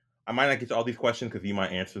I might not get to all these questions because you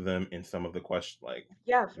might answer them in some of the questions, like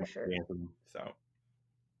Yeah, you for sure. might answer them. So,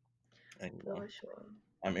 and For sure.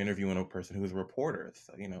 I'm interviewing a person who's a reporter,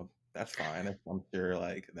 so that's fine. I'm sure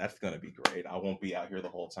like that's gonna be great. I won't be out here the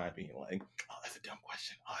whole time being like, "Oh, that's a dumb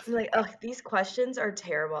question. Oh, that's a I'm dumb like, oh, these questions are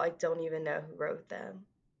terrible. I don't even know who wrote them.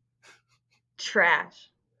 Trash.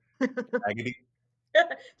 question."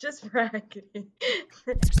 Just raggedy.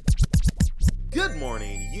 Good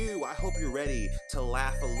morning, you. I hope you're ready to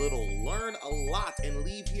laugh a little, learn a lot, and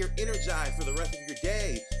leave here energized for the rest of your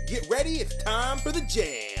day. Get ready, it's time for the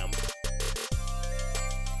jam.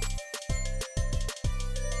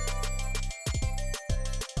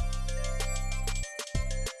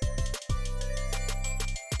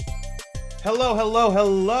 Hello, hello,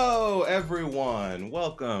 hello, everyone.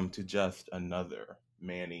 Welcome to just another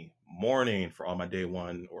Manny morning for all my day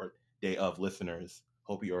one or day of listeners.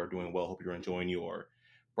 Hope you are doing well. Hope you're enjoying your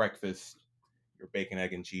breakfast, your bacon,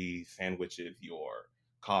 egg, and cheese sandwiches, your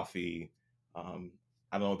coffee. Um,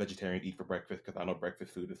 I don't know what vegetarian eat for breakfast because I know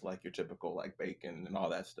breakfast food is like your typical like bacon and all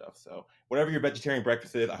that stuff. So whatever your vegetarian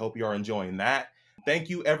breakfast is, I hope you are enjoying that. Thank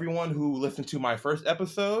you everyone who listened to my first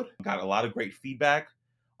episode. Got a lot of great feedback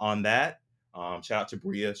on that. Shout out to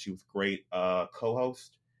Bria. She was a great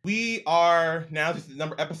co-host. We are now, this is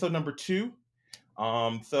episode number 2.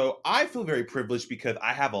 So I feel very privileged because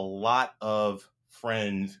I have a lot of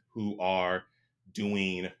friends who are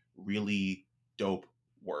doing really dope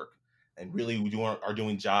work and really are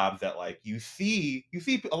doing jobs that like you see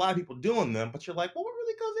a lot of people doing them, but you're like, well, what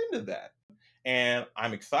really goes into that? And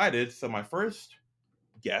I'm excited. So my first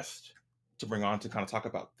guest to bring on to kind of talk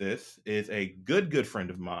about this is a good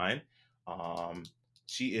friend of mine. Um,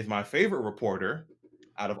 she is my favorite reporter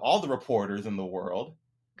out of all the reporters in the world.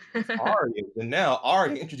 It's Aria Janelle.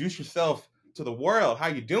 Aria, introduce yourself to the world. How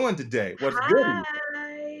you doing today? What's good?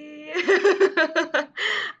 Hi.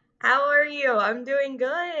 How are you? I'm doing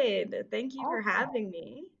good. Thank you for Oh, having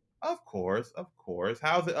me. of course, of course.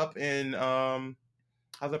 How's it up in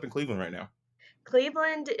Cleveland right now?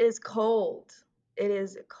 Cleveland is cold. It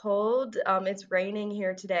is cold. It's raining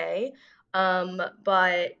here today,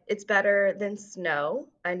 but it's better than snow.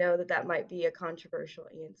 I know that that might be a controversial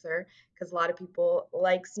answer because a lot of people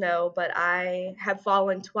like snow, but I have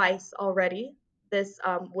fallen twice already this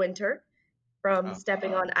winter from Uh,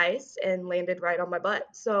 stepping on ice and landed right on my butt.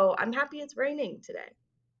 So I'm happy it's raining today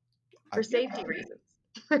for yeah. safety reasons.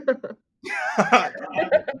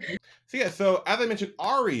 So as I mentioned,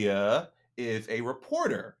 Aria is a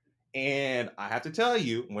reporter. And I have to tell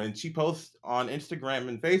you, when she posts on Instagram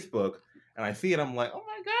and Facebook, and I see it, I'm like, oh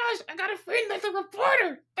my gosh, I got a friend that's a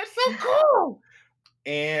reporter. That's so cool.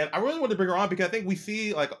 And I really wanted to bring her on because I think we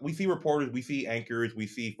see reporters, we see anchors, we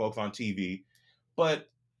see folks on TV. But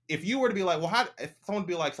if you were to be like, well, if someone would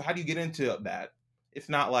be like, so how do you get into that? It's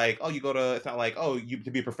not like, oh, it's not like, oh, you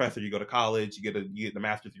to be a professor, you go to college, you get the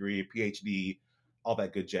master's degree, PhD, all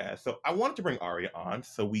that good jazz. So I wanted to bring Aria on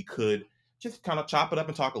so we could just kind of chop it up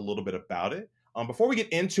and talk a little bit about it. Before we get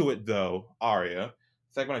into it, though, Aria,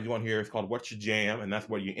 segment I do want here is called "What's Your Jam," and that's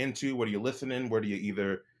what are you into, what are you listening, where do you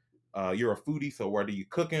either you're a foodie, so what are you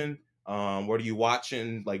cooking, what are you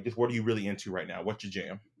watching, like just what are you really into right now? What's your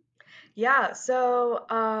jam? Yeah,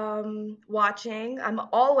 so watching, I'm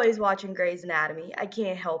always watching Grey's Anatomy. I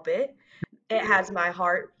can't help it. It has my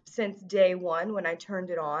heart since day one when I turned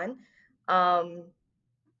it on. Um,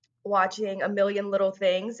 Watching A Million Little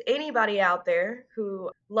Things. Anybody out there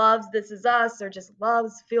who loves This Is Us or just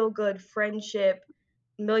loves feel good friendship,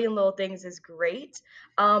 Million Little Things is great.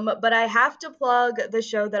 But I have to plug the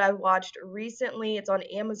show that I watched recently. It's on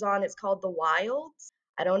Amazon. It's called The Wilds.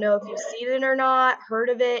 I don't know if you've seen it or not, heard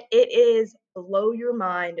of it. It is blow your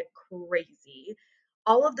mind crazy.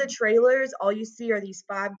 All of the trailers, all you see are these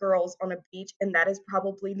 5 girls on a beach, and that is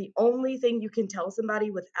probably the only thing you can tell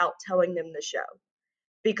somebody without telling them the show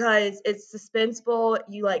because it's suspenseful.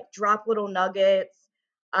 You like drop little nuggets.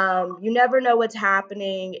 You never know what's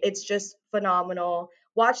happening. It's just phenomenal.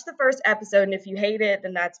 Watch the first episode, and if you hate it,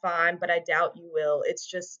 then that's fine, but I doubt you will. It's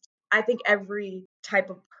just, I think every type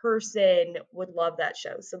of person would love that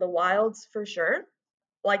show. So, The Wilds for sure.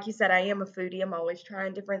 Like you said, I am a foodie. I'm always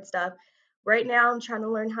trying different stuff. Right now, I'm trying to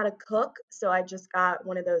learn how to cook. So I just got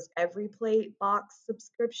one of those Every Plate box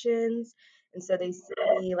subscriptions. And so they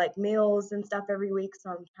send me like meals and stuff every week. So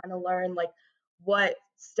I'm trying to learn like what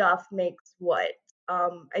stuff makes what.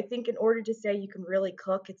 I think in order to say you can really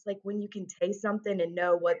cook, it's like when you can taste something and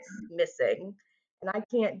know what's missing. And I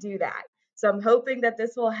can't do that. So I'm hoping that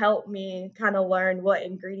this will help me kind of learn what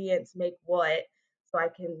ingredients make what so I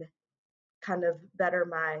can kind of better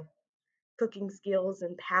my cooking skills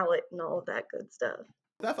and palate and all of that good stuff.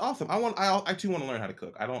 That's awesome. I too want to learn how to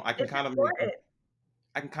cook. I can It's kind of important.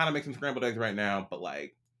 make some scrambled eggs right now, but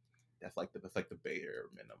like that's like the bare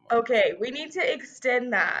minimum. Okay, we need to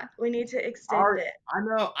extend that. We need to All extend right, it.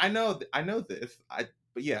 I know this.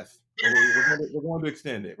 But yes, we're going to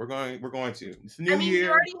extend it. We're going to. It's a I new mean, we year.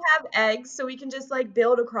 already have eggs, so we can just like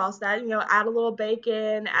build across that, add a little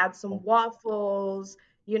bacon, add some waffles,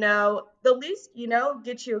 the least,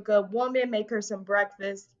 get you a good woman, make her some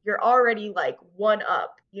breakfast. You're already like one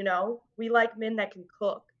up. We like men that can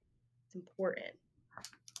cook. It's important.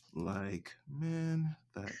 Like men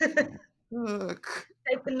that can cook.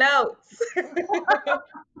 Take the notes.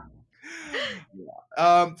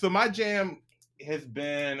 So my jam has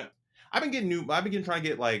been I've been getting trying to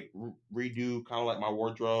get like redo kind of like my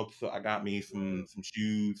wardrobe. So I got me some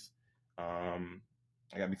shoes. Um,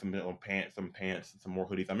 I got me some little pants, some more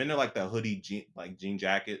hoodies. I'm into like the jean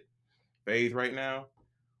jacket phase right now,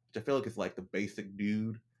 which I feel like it's like the basic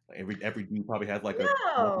dude. Like every dude probably has like a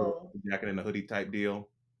No. jacket and a hoodie type deal.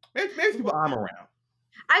 Maybe people I'm around.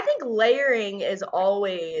 I think layering is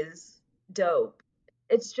always dope.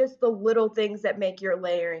 It's just the little things that make your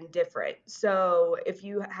layering different. So if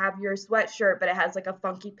you have your sweatshirt, but it has like a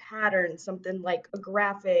funky pattern, something like a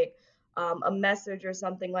graphic, a message or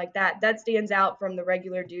something like that, that stands out from the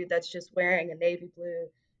regular dude that's just wearing a navy blue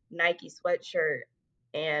Nike sweatshirt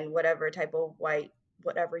and whatever type of white,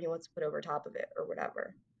 whatever he wants to put over top of it or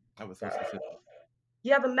whatever. I was So so specific.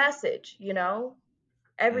 you have a message. Mm-hmm.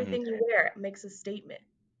 Everything you wear makes a statement.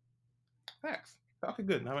 Facts. Okay,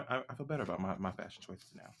 good. Now I feel better about my fashion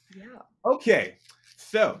choices now. Yeah. Okay,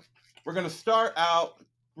 so we're gonna start out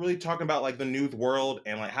really talking about like the news world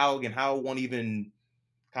and like how one even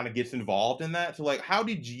kind of gets involved in that. So like, how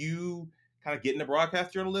did you kind of get into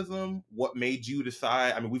broadcast journalism? What made you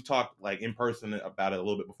decide? I mean, we've talked like in person about it a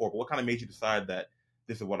little bit before, but what kind of made you decide that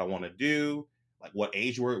this is what I want to do? Like, what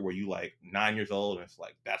age were you like 9 years old? And it's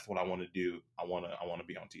like that's what I want to do. I want to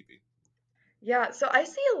be on TV. Yeah, so I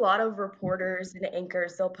see a lot of reporters and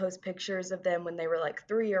anchors, they'll post pictures of them when they were like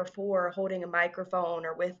 3 or 4 holding a microphone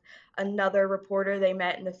or with another reporter they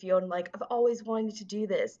met in the field and like, I've always wanted to do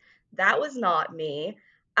this. That was not me.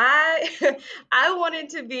 I I wanted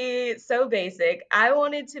to be so basic. I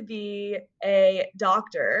wanted to be a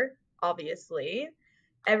doctor, obviously.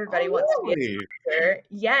 Everybody wants to Oh, be a really? doctor.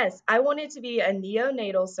 Yes, I wanted to be a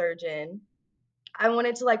neonatal surgeon. I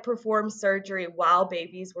wanted to like perform surgery while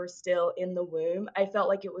babies were still in the womb. I felt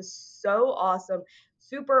like it was so awesome,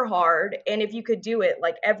 super hard. And if you could do it,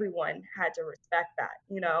 like everyone had to respect that.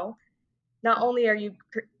 Not only are you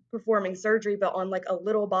performing surgery, but on like a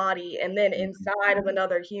little body and then inside of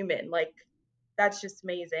another human. Like that's just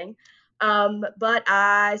amazing. But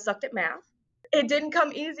I sucked at math. It didn't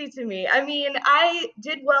come easy to me. I mean, I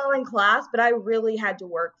did well in class, but I really had to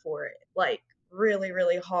work for it, like really,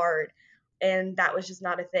 really hard. And that was just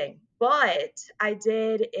not a thing. But I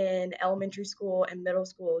did in elementary school and middle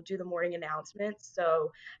school do the morning announcements.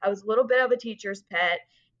 So I was a little bit of a teacher's pet,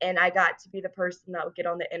 and I got to be the person that would get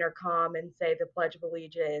on the intercom and say the Pledge of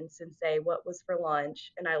Allegiance and say what was for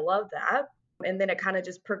lunch. And I love that. And then it kind of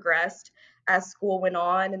just progressed as school went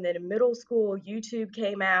on. And then in middle school, YouTube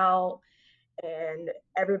came out and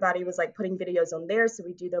everybody was like putting videos on there. So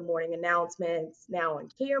we do the morning announcements now on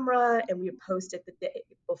camera and we would post it the day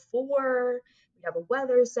before. We have a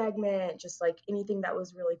weather segment, just like anything that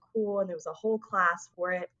was really cool. And there was a whole class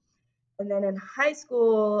for it. And then in high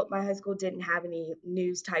school, my high school didn't have any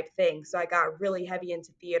news type thing. So I got really heavy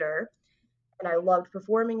into theater and I loved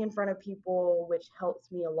performing in front of people, which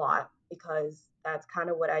helps me a lot because that's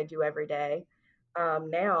kind of what I do every day.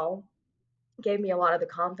 Now gave me a lot of the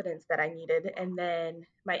confidence that I needed. And then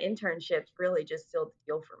my internships really just sealed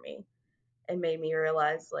the deal for me and made me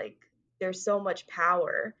realize like there's so much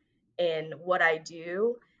power in what I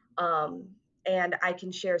do. Um, and I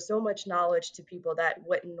can share so much knowledge to people that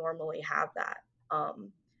wouldn't normally have that. Um,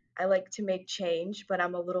 I like to make change, but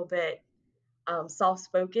I'm a little bit soft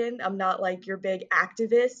spoken. I'm not like your big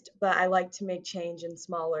activist, but I like to make change in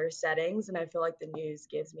smaller settings. And I feel like the news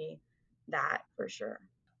gives me that for sure.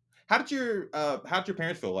 How did your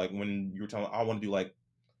parents feel like when you were telling I want to do like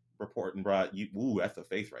report and brought you? Ooh, that's a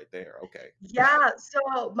face right there. Okay. Yeah,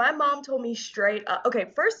 so my mom told me straight up. Okay,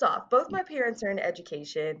 first off, both my parents are in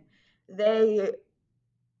education. They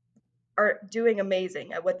are doing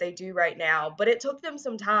amazing at what they do right now, but it took them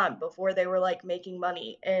some time before they were like making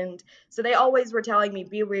money. And so they always were telling me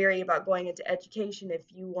be wary about going into education if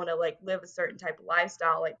you want to like live a certain type of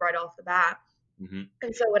lifestyle like right off the bat. Mm-hmm.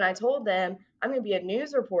 And so when I told them I'm going to be a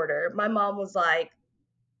news reporter, my mom was like,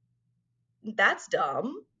 "That's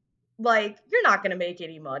dumb. Like, you're not going to make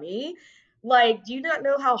any money." Like, do you not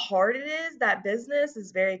know how hard it is? That business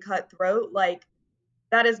is very cutthroat. Like,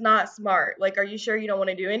 that is not smart. Like, are you sure you don't want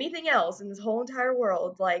to do anything else in this whole entire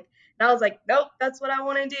world? Like, and I was like, nope, that's what I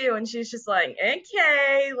want to do. And she's just like,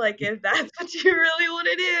 okay, like, if that's what you really want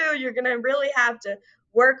to do, you're going to really have to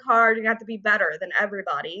work hard. You have to be better than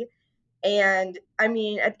everybody. And I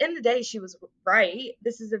mean, at the end of the day, she was right.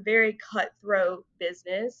 This is a very cutthroat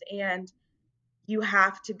business, and you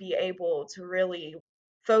have to be able to really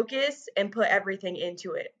focus and put everything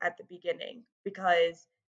into it at the beginning because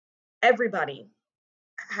everybody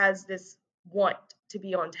has this want to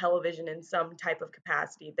be on television in some type of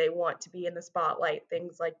capacity. They want to be in the spotlight,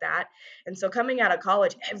 things like that. And so coming out of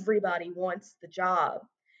college, everybody wants the job.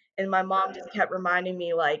 And my mom just kept reminding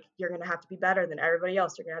me, like, you're going to have to be better than everybody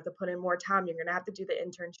else. You're going to have to put in more time. You're going to have to do the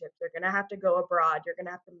internships. You're going to have to go abroad. You're going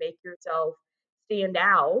to have to make yourself stand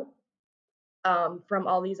out from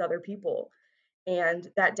all these other people. And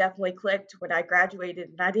that definitely clicked when I graduated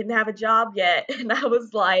and I didn't have a job yet. And I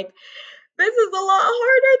was like, this is a lot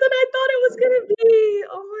harder than I thought it was gonna be.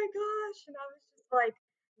 Oh my gosh. And I was just like,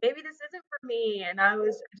 maybe this isn't for me. And I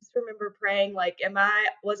just remember praying, like,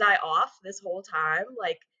 was I off this whole time?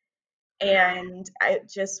 Like, and I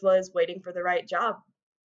just was waiting for the right job.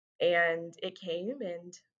 And it came,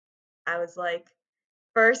 and I was like,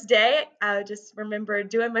 first day, I just remember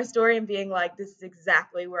doing my story and being like, this is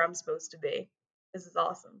exactly where I'm supposed to be. This is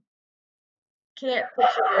awesome. Can't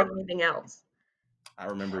picture doing anything else. I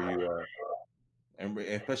remember you, and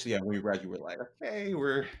especially when you graduate, like, okay,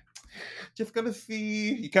 we're just gonna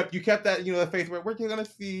see. You kept that, that face where we're just gonna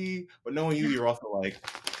see, but knowing you, you're also like,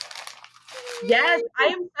 Yes, I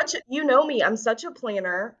am such a, you know me, I'm such a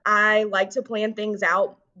planner. I like to plan things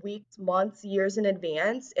out weeks, months, years in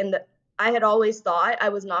advance. And I had always thought I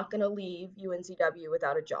was not going to leave UNCW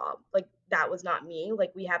without a job. Like, that was not me.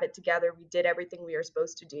 Like, we have it together. We did everything we were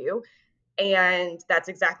supposed to do. And that's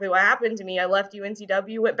exactly what happened to me. I left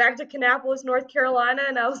UNCW, went back to Kannapolis, North Carolina,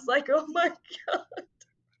 and I was like, oh my God,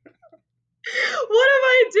 what am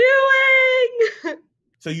I doing?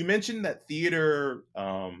 so you mentioned that theater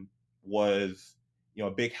was a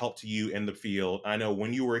big help to you in the field. I know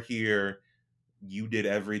when you were here, you did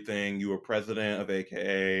everything. You were president of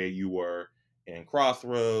AKA. You were in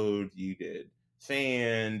Crossroads. You did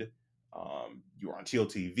Sand. You were on Teal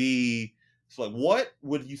TV. So, like, what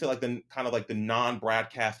would you say, like, the kind of like the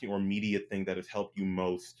non-broadcasting or media thing that has helped you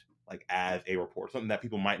most, like, as a reporter, something that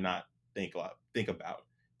people might not think about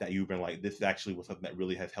that you've been like, this actually was something that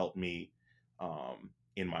really has helped me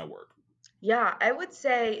in my work. Yeah, I would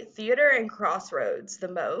say theater and Crossroads the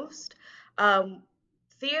most. Um,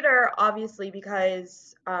 Theater, obviously,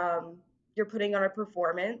 because you're putting on a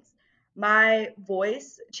performance. My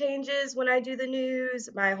voice changes when I do the news.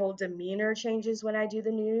 My whole demeanor changes when I do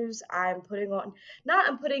the news. I'm putting on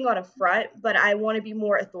a front, but I want to be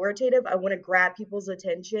more authoritative. I want to grab people's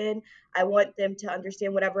attention. I want them to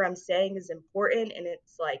understand whatever I'm saying is important and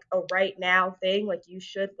it's like a right now thing. Like, you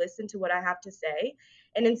should listen to what I have to say.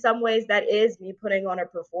 And in some ways, that is me putting on a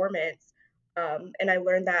performance. And I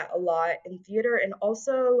learned that a lot in theater, and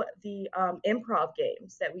also the improv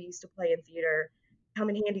games that we used to play in theater come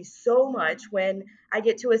in handy so much when I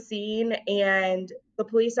get to a scene and the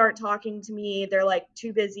police aren't talking to me. They're like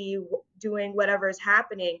too busy doing whatever is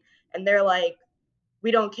happening. And they're like,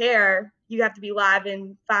 we don't care. You have to be live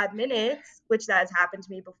in 5 minutes, which that has happened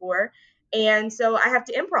to me before. And so I have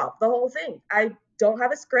to improv the whole thing. I don't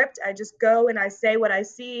have a script. I just go and I say what I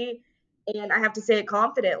see, and I have to say it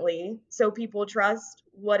confidently so people trust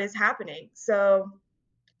what is happening. So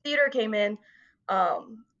theater came in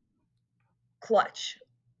um, clutch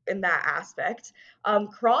in that aspect.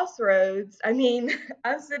 Crossroads, I mean,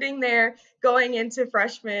 I'm sitting there going into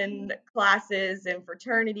freshman classes and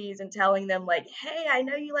fraternities and telling them, like, hey, I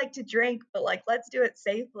know you like to drink, but like, let's do it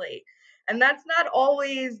safely. And that's not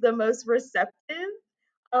always the most receptive.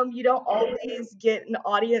 You don't always get an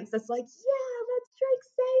audience that's like, yeah, let's drink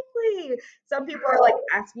safely. Some people are like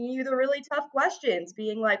asking you the really tough questions,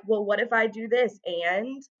 being like, well, what if I do this?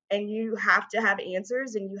 And you have to have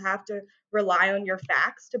answers and you have to rely on your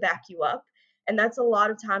facts to back you up. And that's a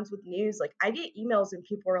lot of times with news. Like, I get emails and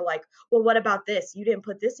people are like, well, what about this? You didn't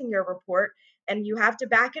put this in your report. And you have to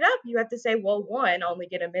back it up. You have to say, well, one, only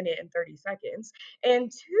get a minute and 30 seconds.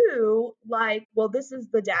 And two, like, well, this is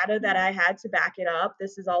the data that I had to back it up.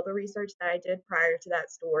 This is all the research that I did prior to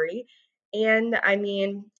that story. And I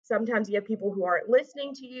mean, sometimes you have people who aren't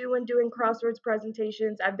listening to you when doing Crossroads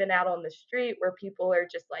presentations. I've been out on the street where people are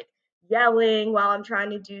just like yelling while I'm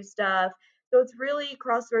trying to do stuff. So it's really,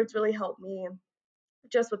 Crossroads really helped me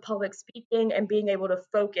just with public speaking and being able to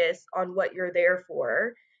focus on what you're there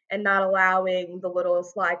for and not allowing the little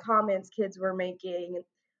sly comments kids were making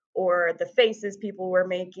or the faces people were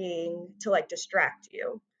making to like distract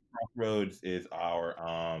you. Crossroads is our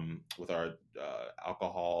with our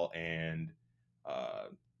alcohol and uh,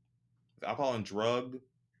 alcohol and drug.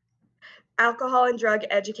 Alcohol and drug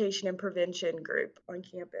education and prevention group on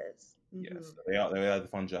campus. Yes, they have the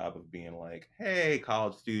fun job of being like, hey,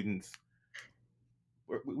 college students,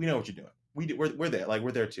 we know what you're doing. We're there, like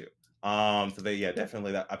we're there too. So they, yeah,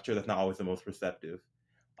 definitely. That I'm sure that's not always the most receptive.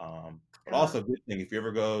 But Yeah. also a good thing if you're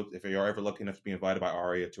ever lucky enough to be invited by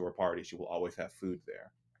Aria to her party, she will always have food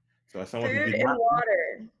there. So as someone who Food did and not,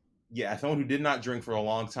 water. yeah, as someone who did not drink for a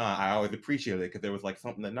long time, I always appreciated it because there was like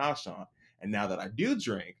something to nosh on. And now that I do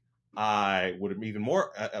drink, I would have even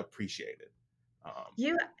more appreciated. Um,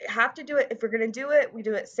 You have to do it. If we're going to do it, we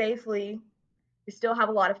do it safely. We still have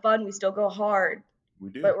a lot of fun. We still go hard, we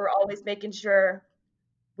do. but we're always making sure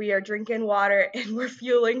we are drinking water and we're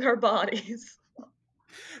fueling our bodies.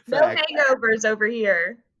 No Fact. hangovers over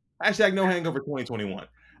here. Hashtag no hangover 2021.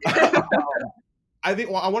 I think.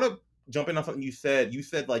 Well, I want to jump in on something you said. You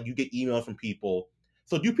said like you get emails from people.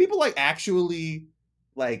 So do people like actually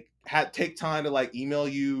like take time to like email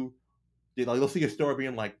you? Like they'll see a story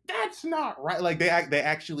being like, "That's not right." Like they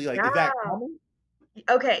actually like, is that Yeah. common?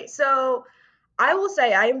 Okay, so I will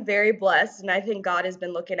say I am very blessed and I think God has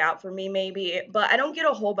been looking out for me maybe, but I don't get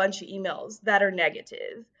a whole bunch of emails that are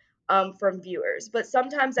negative from viewers. But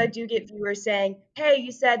sometimes I do get viewers saying, hey, you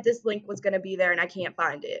said this link was going to be there and I can't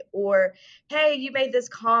find it. Or, hey, you made this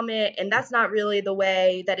comment and that's not really the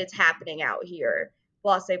way that it's happening out here.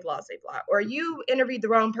 Blah, say, blah, say, blah. Or you interviewed the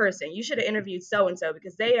wrong person. You should have interviewed so and so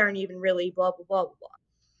because they aren't even really blah, blah, blah, blah,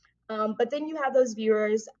 blah. But then you have those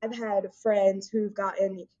viewers. I've had friends who've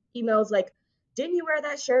gotten emails like, didn't you wear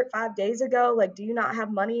that shirt 5 days ago? Like, do you not have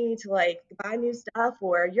money to like buy new stuff?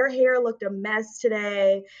 Or your hair looked a mess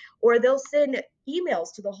today. Or they'll send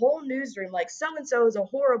emails to the whole newsroom like, so and so is a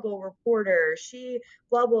horrible reporter. She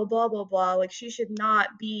blah, blah, blah, blah, blah. Like, she should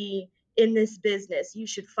not be in this business. You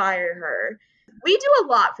should fire her. We do a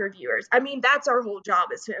lot for viewers. I mean, that's our whole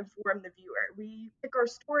job is to inform the viewer. We pick our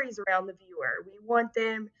stories around the viewer. We want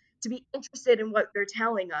them to be interested in what they're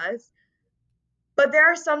telling us. But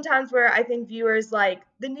there are some times where I think viewers like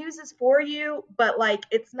the news is for you, but like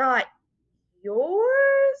it's not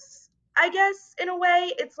yours. I guess in a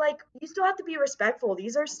way, it's like you still have to be respectful.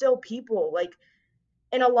 These are still people. Like,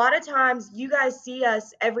 and a lot of times you guys see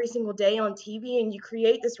us every single day on TV and you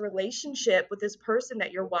create this relationship with this person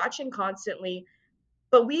that you're watching constantly,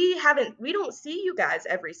 but we don't see you guys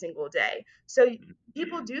every single day. So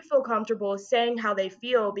people do feel comfortable saying how they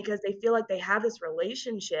feel because they feel like they have this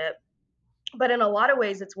relationship, but in a lot of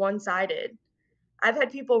ways it's one-sided. I've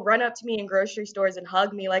had people run up to me in grocery stores and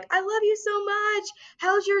hug me like, I love you so much,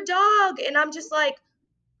 how's your dog? And I'm just like,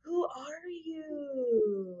 who are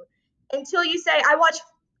you? Until you say I watch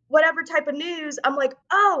whatever type of news, I'm like,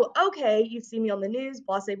 oh, okay, you've seen me on the news,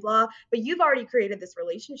 blah blah blah, but you've already created this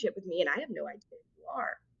relationship with me and I have no idea who you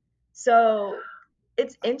are. So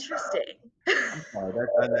it's interesting. I'm sorry.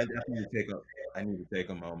 I need to take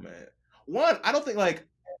a moment. One, I don't think like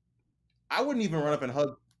I wouldn't even run up and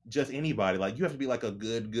hug just anybody. Like you have to be like a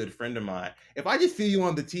good friend of mine. If I just see you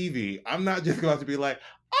on the TV, I'm not just going to be like,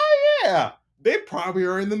 oh yeah, they probably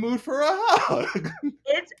are in the mood for a hug.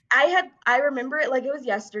 I remember it like it was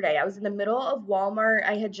yesterday. I was in the middle of Walmart.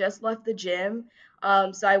 I had just left the gym.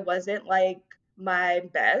 So I wasn't like my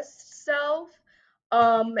best self.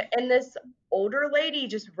 And this older lady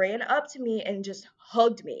just ran up to me and just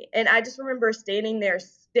hugged me. And I just remember standing there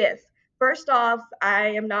stiff. First off, I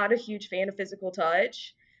am not a huge fan of physical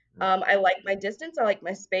touch. I like my distance, I like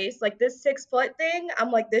my space. Like this 6 foot thing,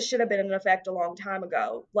 I'm like, this should have been in effect a long time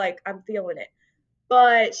ago. Like I'm feeling it,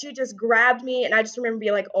 but she just grabbed me and I just remember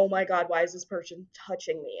being like, oh my god, why is this person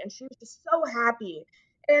touching me? And she was just so happy.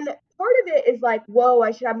 And part of it is like, whoa,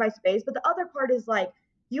 I should have my space, but the other part is like,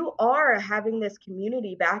 you are having this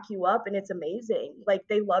community back you up and it's amazing. Like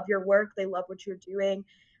they love your work, they love what you're doing.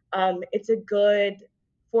 It's a good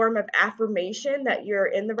form of affirmation that you're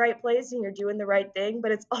in the right place and you're doing the right thing,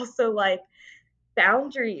 but it's also like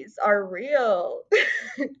boundaries are real.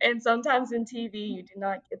 And sometimes in TV you do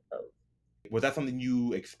not get those. Was that something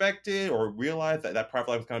you expected or realized that private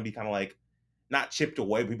life was going to be kind of like not chipped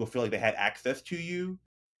away? People feel like they had access to you.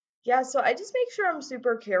 Yeah, so I just make sure I'm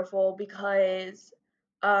super careful because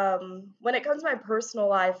when it comes to my personal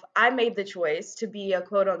life, I made the choice to be a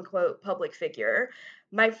quote unquote public figure.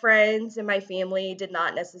 My friends and my family did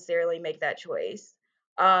not necessarily make that choice.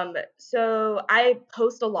 So I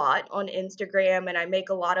post a lot on Instagram and I make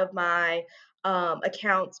a lot of my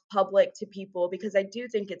accounts public to people because I do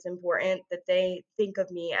think it's important that they think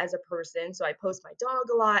of me as a person. So I post my dog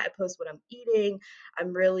a lot, I post what I'm eating.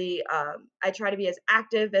 I'm really, I try to be as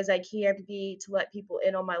active as I can be to let people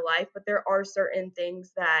in on my life, but there are certain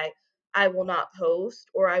things that I will not post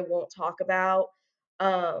or I won't talk about.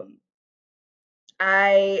 Um,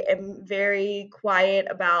 I am very quiet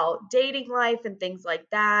about dating life and things like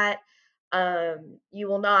that. You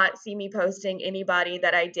will not see me posting anybody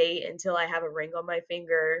that I date until I have a ring on my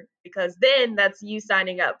finger because then that's you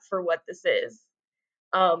signing up for what this is.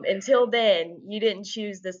 Until then, you didn't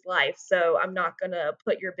choose this life, so I'm not gonna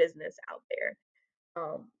put your business out there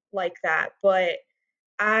like that. But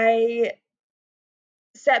I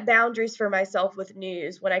set boundaries for myself with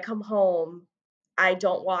news. When I come home, I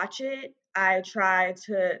don't watch it. I try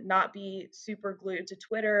to not be super glued to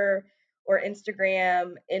Twitter or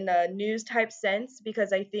Instagram in a news type sense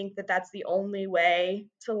because I think that that's the only way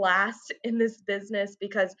to last in this business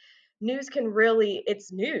because news can really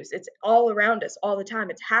it's news. It's all around us all the time.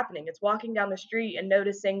 It's happening. It's walking down the street and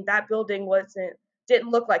noticing that building wasn't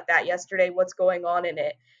didn't look like that yesterday. What's going on in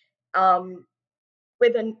it? Um,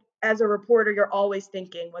 with an as a reporter, you're always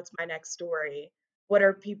thinking, what's my next story? What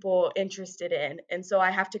are people interested in? And so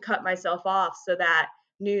I have to cut myself off so that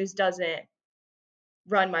news doesn't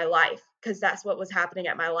run my life because that's what was happening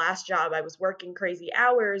at my last job. I was working crazy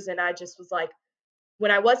hours and I just was like,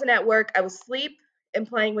 when I wasn't at work, I was asleep and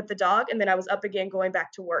playing with the dog, and then I was up again going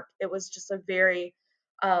back to work. It was just a very,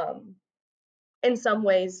 um, in some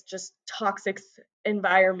ways, just toxic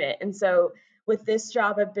environment. And so with this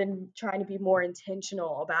job, I've been trying to be more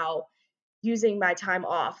intentional about using my time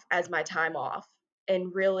off as my time off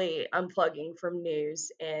and really unplugging from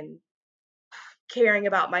news and caring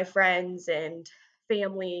about my friends and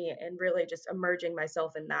family and really just immersing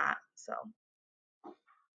myself in that. So,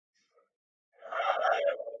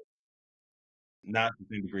 Not to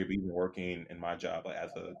the same degree, but even working in my job like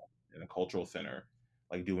as a in a cultural center,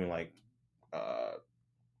 like doing uh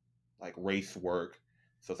race work.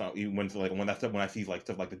 So it's not even when like when that stuff when I see like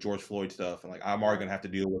stuff like the George Floyd stuff and like I'm already yeah, gonna have to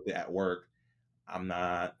deal with it at work. I'm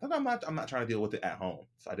not trying to deal with it at home.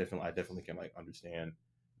 So I definitely can like understand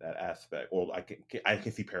that aspect, or I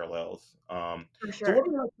can see parallels. for So sure.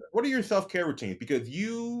 what are your self care routines? Because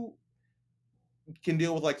you can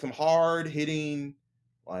deal with like some hard hitting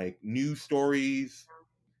like news stories.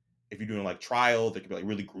 If you're doing like trials, it could be like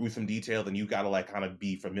really gruesome details, and you got to like kind of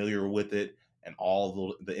be familiar with it and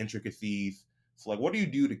all the intricacies. So like, what do you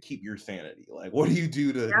do to keep your sanity? Like, what do you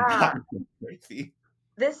do to not Yeah. go crazy?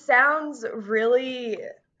 This sounds really,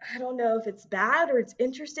 I don't know if it's bad or it's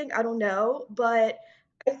interesting. I don't know. But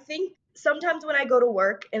I think sometimes when I go to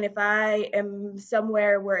work and if I am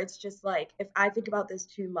somewhere where it's just like, if I think about this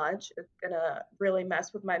too much, it's gonna really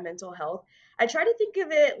mess with my mental health. I try to think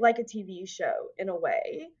of it like a TV show in a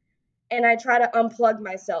way. And I try to unplug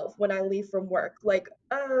myself when I leave from work. Like,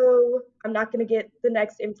 oh, I'm not gonna get the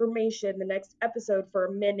next information, the next episode for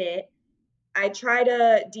a minute. I try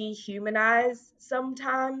to dehumanize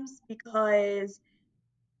sometimes because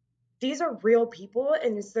these are real people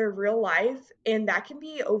and it's their real life, and that can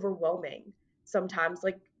be overwhelming sometimes.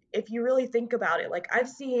 Like, if you really think about it, like, I've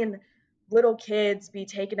seen little kids be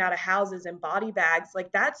taken out of houses in body bags.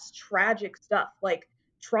 Like, that's tragic stuff, like,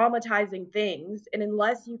 traumatizing things. And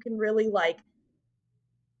unless you can really, like,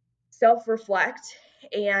 self reflect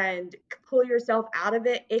and pull yourself out of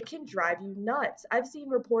it, it can drive you nuts. I've seen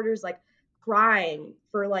reporters like crying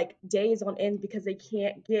for like days on end because they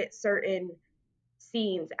can't get certain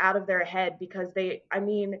scenes out of their head because I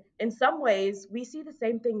mean, in some ways, we see the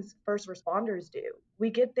same things first responders do. We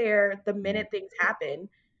get there the minute things happen,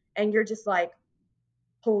 and you're just like,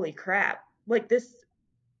 holy crap. Like,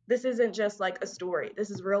 this isn't just like a story. This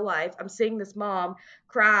is real life. I'm seeing this mom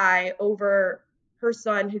cry over her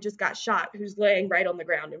son who just got shot, who's laying right on the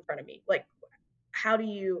ground in front of me. Like, how do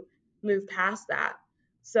you move past that?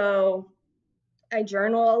 So, I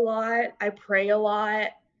journal a lot, I pray a lot.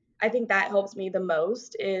 I think that helps me the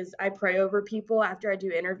most is I pray over people after I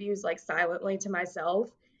do interviews like silently to myself,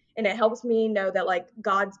 and it helps me know that like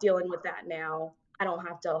God's dealing with that now. I don't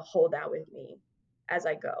have to hold that with me as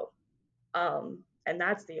I go. And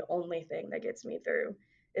that's the only thing that gets me through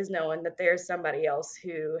is knowing that there's somebody else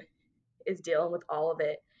who is dealing with all of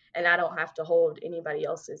it, and I don't have to hold anybody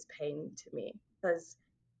else's pain to me because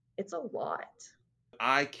it's a lot.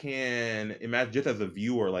 I can imagine just as a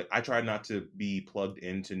viewer, like I try not to be plugged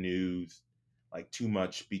into news like too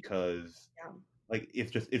much because Yeah. like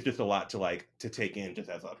it's just a lot to like to take in just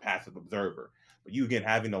as a passive observer. But you again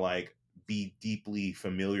having to like be deeply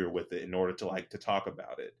familiar with it in order to like to talk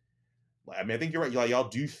about it. I mean, I think you're right. Y'all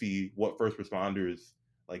do see what first responders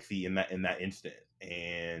like see in that instant,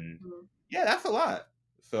 and Mhm. yeah, that's a lot.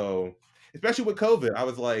 So, especially with COVID, I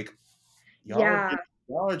was like, Yeah,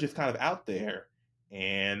 y'all are just kind of out there.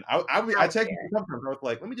 And I out checked you there. sometimes. I was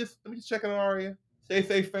like, let me just check on Aria. Stay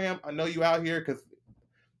safe, fam. I know you out here because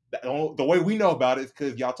the way we know about it is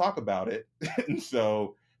because y'all talk about it. And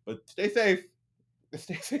so, but stay safe.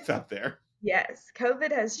 Stay safe out there. Yes,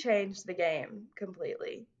 COVID has changed the game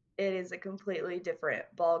completely. It is a completely different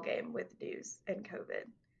ball game with news and COVID.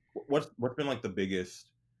 What's been like the biggest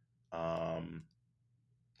um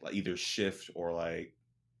like either shift or like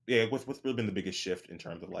yeah, what's really been the biggest shift in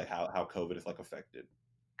terms of like how COVID is like affected?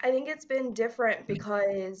 I think it's been different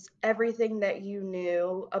because everything that you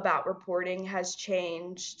knew about reporting has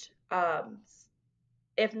changed,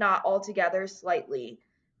 if not altogether, slightly.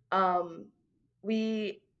 Um,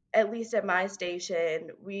 we, at least at my station,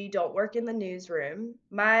 we don't work in the newsroom.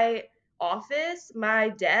 My office, my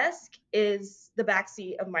desk is the back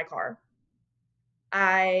seat of my car.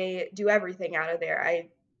 I do everything out of there. I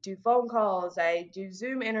do phone calls, I do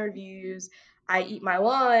Zoom interviews, I eat my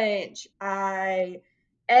lunch, I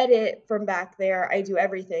edit from back there. I do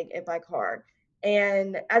everything in my car.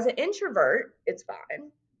 And as an introvert, it's fine.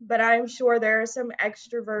 But I'm sure there are some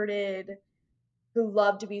extroverted who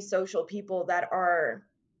love to be social people that are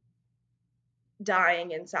dying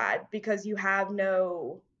inside because you have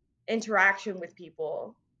no interaction with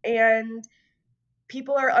people. And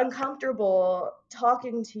people are uncomfortable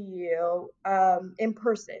talking to you in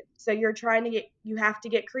person. So you have to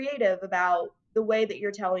get creative about the way that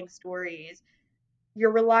you're telling stories.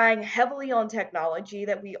 You're relying heavily on technology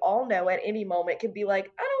that we all know at any moment can be like,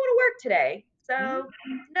 I don't want to work today. Mhm. So,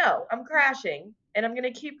 no, I'm crashing and I'm going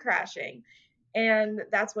to keep crashing. And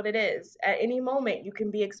that's what it is. At any moment, you can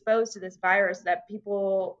be exposed to this virus that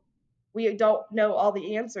we don't know all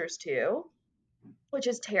the answers to, which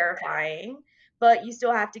is terrifying. But you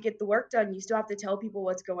still have to get the work done. You still have to tell people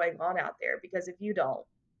what's going on out there because if you don't,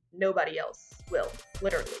 nobody else will,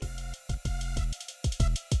 literally.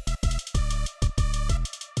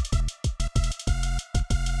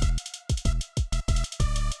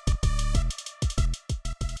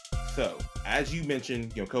 So, as you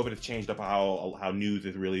mentioned, COVID has changed up how news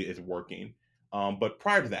is working. But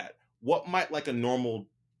prior to that, what might like a normal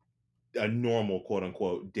quote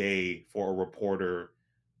unquote day for a reporter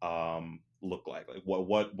look like? Like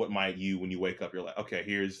what might you when you wake up you're like, okay,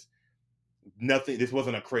 here's nothing. This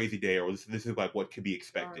wasn't a crazy day, or this is like what could be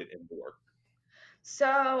expected in the work.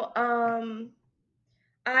 So, I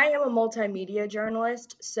am a multimedia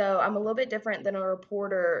journalist, so I'm a little bit different than a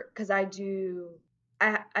reporter because I do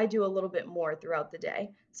a little bit more throughout the day.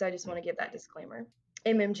 So I just want to give that disclaimer.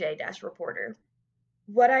 MMJ dash reporter.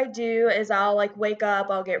 What I do is I'll like wake up,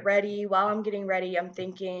 I'll get ready. While I'm getting ready, I'm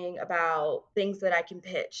thinking about things that I can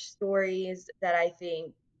pitch, stories that I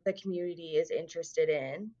think the community is interested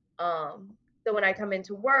in. So when I come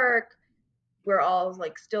into work, we're all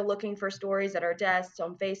like still looking for stories at our desks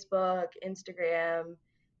on Facebook, Instagram,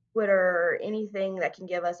 Twitter, anything that can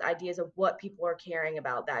give us ideas of what people are caring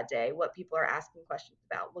about that day, what people are asking questions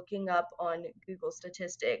about, looking up on Google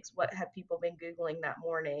statistics, what have people been Googling that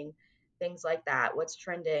morning, things like that, what's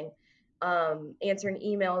trending, answering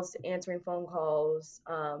emails, answering phone calls,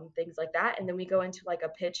 things like that. And then we go into like a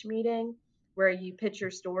pitch meeting where you pitch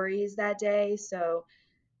your stories that day. So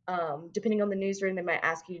depending on the newsroom, they might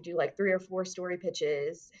ask you to do like 3 or 4 story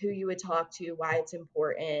pitches, who you would talk to, why it's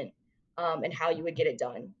important, and how you would get it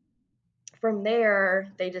done. From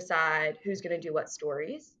there, they decide who's going to do what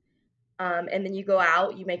stories. And then you go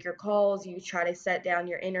out, you make your calls, you try to set down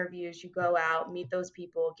your interviews, you go out, meet those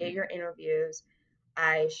people, get your interviews.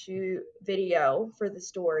 I shoot video for the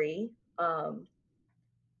story,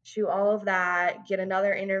 shoot all of that, get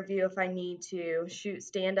another interview if I need to, shoot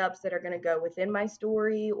stand ups that are going to go within my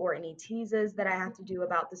story or any teases that I have to do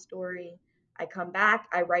about the story. I come back,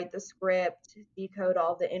 I write the script, decode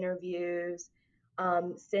all the interviews,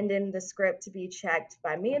 send in the script to be checked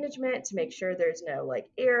by management to make sure there's no like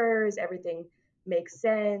errors, everything makes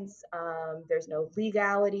sense, there's no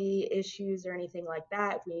legality issues or anything like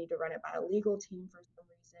that. If we need to run it by a legal team for some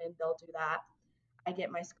reason, they'll do that. I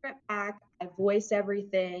get my script back, I voice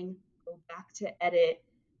everything, go back to edit,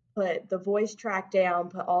 put the voice track down,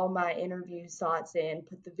 put all my interview thoughts in,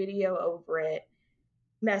 put the video over it,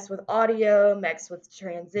 mess with audio, mess with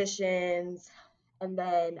transitions, and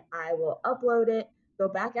then I will upload it, go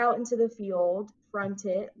back out into the field, front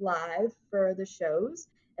it live for the shows,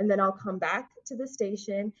 and then I'll come back to the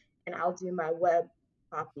station and I'll do my web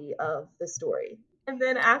copy of the story. And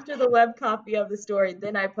then after the web copy of the story,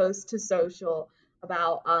 then I post to social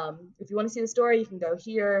about if you want to see the story, you can go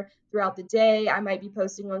here throughout the day. I might be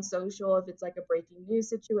posting on social if it's like a breaking news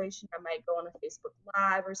situation. I might go on a Facebook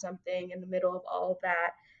Live or something in the middle of all of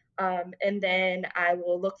that. And then I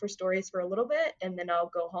will look for stories for a little bit and then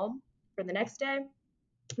I'll go home for the next day.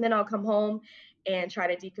 And then I'll come home and try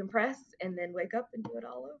to decompress and then wake up and do it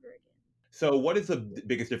all over again. So, what is the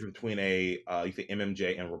biggest difference between a you say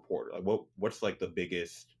MMJ and reporter? Like, what's like the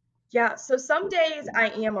biggest? Yeah, so some days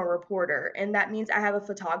I am a reporter, and that means I have a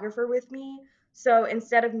photographer with me. So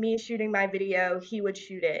instead of me shooting my video, he would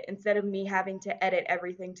shoot it. Instead of me having to edit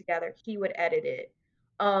everything together, he would edit it.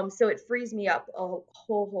 So it frees me up a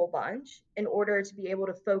whole bunch in order to be able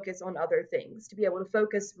to focus on other things, to be able to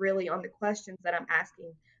focus really on the questions that I'm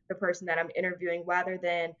asking the person that I'm interviewing, rather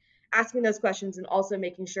than asking those questions and also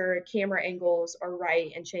making sure camera angles are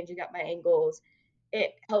right and changing up my angles.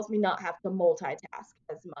 It helps me not have to multitask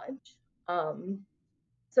as much. Um,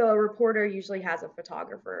 so a reporter usually has a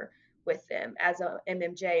photographer with them. As a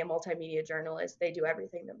MMJ, a multimedia journalist, they do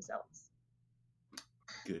everything themselves.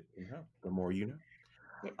 Good to know. The more you know.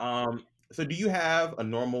 Yeah. So do you have a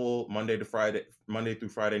normal Monday through Friday,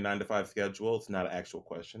 9 to 5 schedule? It's not an actual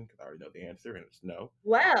question because I already know the answer, and it's no.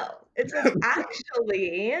 Well, it's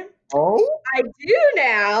actually Oh, I do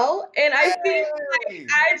now, and I feel like hey!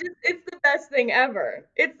 it's the best thing ever.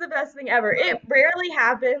 It's the best thing ever. It rarely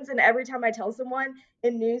happens, and every time I tell someone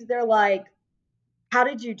in news, they're like, how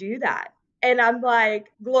did you do that? And I'm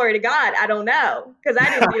like, glory to God, I don't know, because I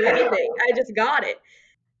didn't do anything. I just got it.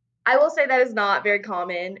 I will say that is not very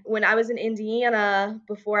common. When I was in Indiana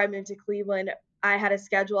before I moved to Cleveland, I had a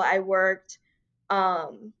schedule. I worked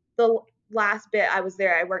the last bit I was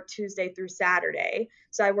there, I worked Tuesday through Saturday.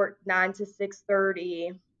 So I worked 9 to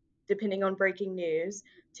 6:30 depending on breaking news,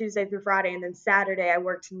 Tuesday through Friday, and then Saturday I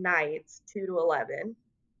worked nights 2 to 11.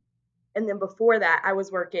 And then before that I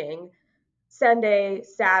was working Sunday,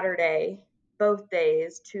 Saturday, both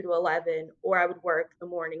days, 2 to 11, or I would work the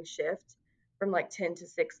morning shift from like 10 to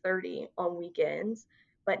 6:30 on weekends.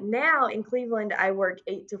 But now in Cleveland, I work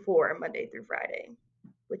 8 to 4 Monday through Friday,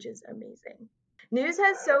 which is amazing. News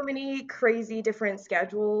has so many crazy different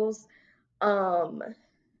schedules. Um,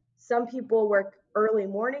 some people work early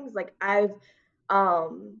mornings. Like I've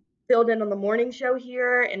um, filled in on the morning show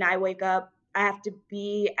here, and I wake up. I have to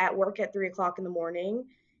be at work at 3 o'clock in the morning,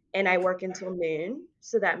 and I work until noon.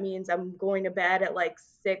 So that means I'm going to bed at like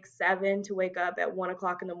 6, 7 to wake up at 1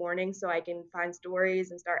 o'clock in the morning, so I can find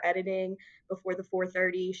stories and start editing before the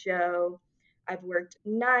 4:30 show. I've worked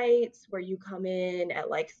nights where you come in at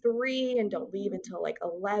like 3 and don't leave until like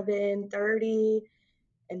 11:30,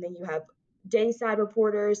 and then you have dayside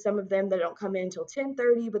reporters, some of them that don't come in until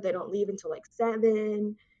 10:30, but they don't leave until like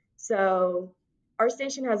 7. So our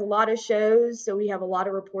station has a lot of shows, so we have a lot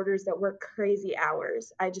of reporters that work crazy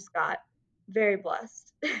hours. I just got very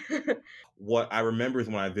blessed. What I remember is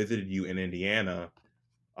when I visited you in Indiana,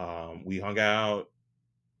 we hung out.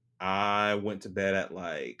 I went to bed at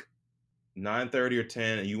like 9:30 or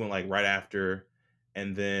 10, and you went like right after.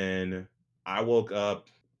 And then I woke up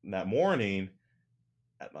that morning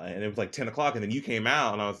and it was like 10 o'clock, and then you came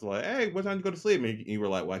out, and I was like, "Hey, what time did you go to sleep?" And you were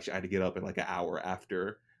like, "Well, actually, I had to get up in like an hour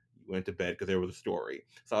after you went to bed because there was a story."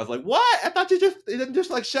 So I was like, "What? I thought it didn't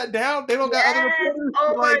just like shut down. They don't got other Yes. reporters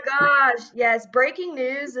Oh my like." gosh. Yes. Breaking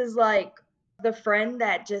news is like the friend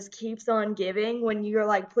that just keeps on giving when you're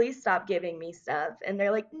like, please stop giving me stuff. And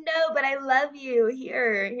they're like, no, but I love you.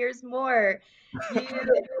 Here's more.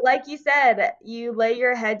 You, like you said, you lay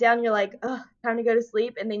your head down, you're like, oh, time to go to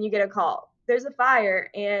sleep. And then you get a call. There's a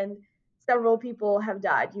fire and several people have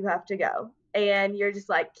died. You have to go. And you're just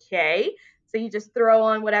like, okay. So you just throw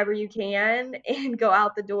on whatever you can and go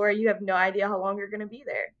out the door. You have no idea how long you're going to be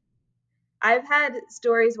there. I've had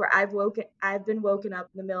stories where I've been woken up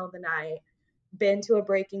in the middle of the night, been to a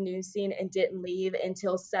breaking news scene and didn't leave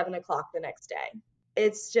until 7 o'clock the next day.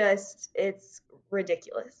 It's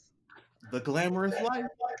ridiculous. The glamorous life.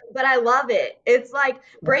 But I love it. It's like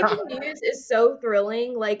breaking news is so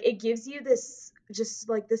thrilling. Like it gives you this just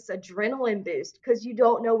like this adrenaline boost because you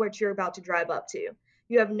don't know what you're about to drive up to.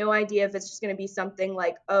 You have no idea if it's just going to be something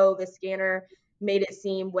like, oh, the scanner made it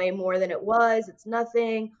seem way more than it was. It's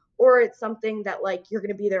nothing. Or it's something that like you're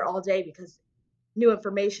going to be there all day because new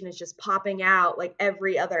information is just popping out like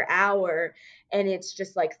every other hour and it's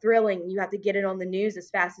just like thrilling. You have to get it on the news as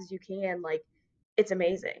fast as you can. Like it's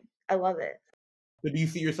amazing. I love it. So do you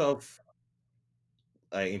see yourself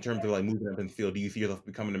in terms of like moving up in the field? Do you see yourself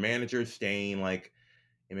becoming a manager, staying like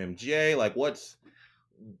MMJ? Like what's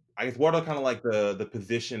I guess what are kind of like the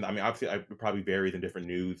position? I mean, obviously, it probably varies in different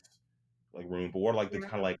news like room, but what are like the Yeah.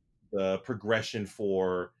 kind of like the progression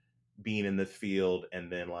for being in this field,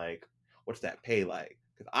 and then like what's that pay like?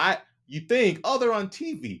 Because you think, oh, they're on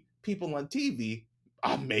TV, people on TV,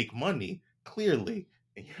 I'll make money clearly,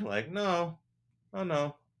 and you're like, no, oh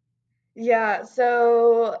no. Yeah,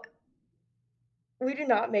 so we do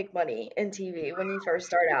not make money in TV when you first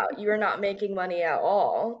start out. You are not making money at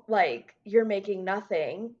all. Like, you're making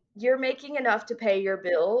nothing. You're making enough to pay your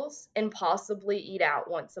bills and possibly eat out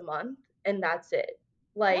once a month, and that's it.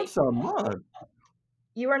 Once Like, a month.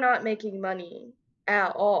 you are not making money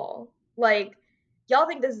at all. Like, y'all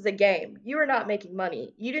think this is a game. You are not making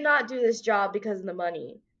money. You do not do this job because of the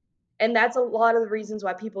money. And that's a lot of the reasons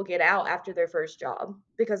why people get out after their first job,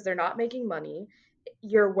 because they're not making money.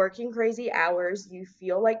 You're working crazy hours. You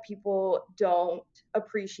feel like people don't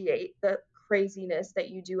appreciate the craziness that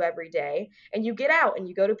you do every day. And you get out and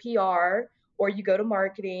you go to PR, or you go to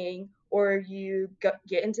marketing, or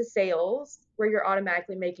get into sales where you're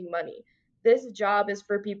automatically making money. This job is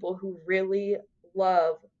for people who really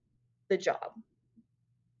love the job,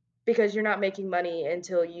 because you're not making money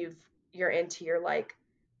until you're into your like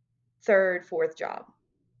third, fourth job.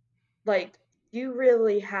 Like, you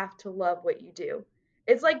really have to love what you do.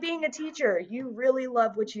 It's like being a teacher. You really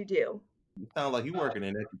love what you do. You sound like you working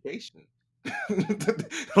in education.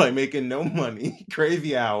 Like making no money,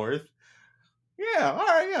 crazy hours. Yeah, all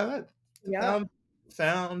right, yeah, that Yeah.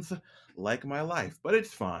 sounds like my life, but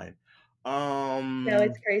it's fine. No, Um,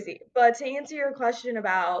 it's crazy. But to answer your question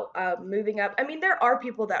about moving up, I mean, there are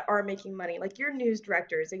people that are making money, like your news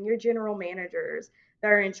directors and your general managers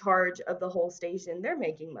that are in charge of the whole station. They're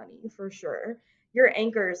making money for sure. Your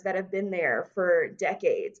anchors that have been there for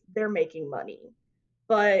decades, they're making money.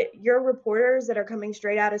 But your reporters that are coming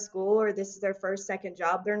straight out of school, or this is their first, second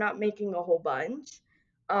job, they're not making a whole bunch.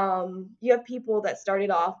 You have people that started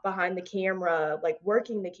off behind the camera, like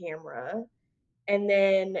working the camera, and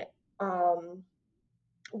then um,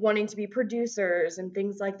 wanting to be producers and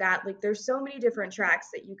things like that. Like, there's so many different tracks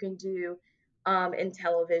that you can do in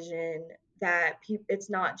television, that it's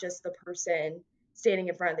not just the person standing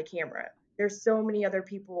in front of the camera. There's so many other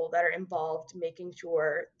people that are involved making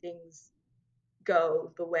sure things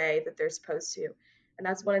go the way that they're supposed to. And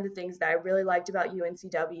that's one of the things that I really liked about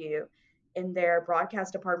UNCW in their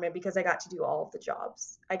broadcast department, because I got to do all of the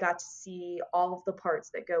jobs. I got to see all of the parts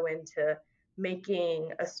that go into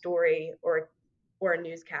making a story or a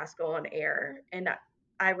newscast go on air. And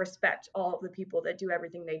I respect all of the people that do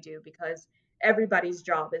everything they do, because everybody's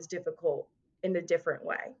job is difficult in a different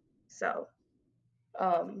way. So,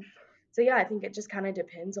 um, so yeah, I think it just kind of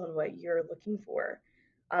depends on what you're looking for,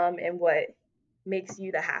 and what makes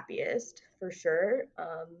you the happiest for sure.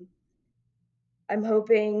 I'm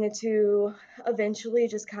hoping to eventually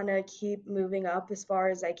just kind of keep moving up as far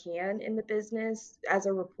as I can in the business as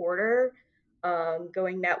a reporter,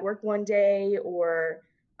 going network one day, or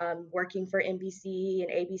working for NBC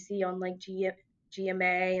and ABC on like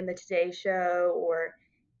GMA and the Today Show, or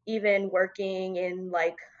even working in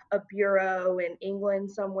like a bureau in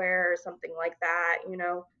England somewhere or something like that.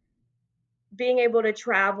 Being able to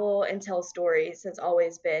travel and tell stories has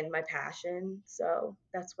always been my passion. So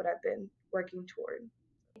that's what I've been working toward.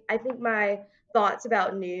 I think my thoughts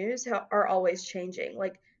about news are always changing.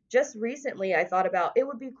 Like, just recently, I thought about it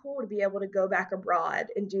would be cool to be able to go back abroad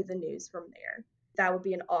and do the news from there. That would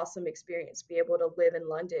be an awesome experience, be able to live in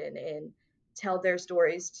London and tell their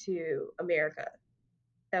stories to America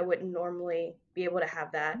that wouldn't normally be able to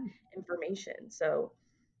have that information. So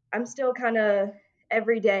I'm still kind of,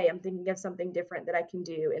 every day I'm thinking of something different that I can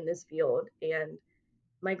do in this field, and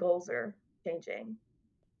my goals are changing.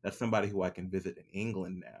 that's somebody who I can visit in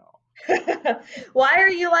England now. Why are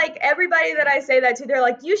you like, everybody that I say that to, they're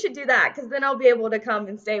like, you should do that because then I'll be able to come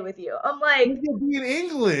and stay with you. I'm like, You'll be in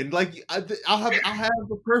England. Like I'll have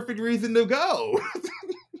the perfect reason to go.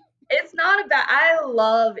 it's not about, I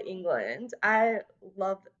love England. I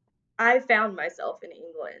found myself in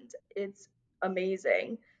England. It's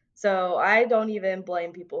amazing. So I don't even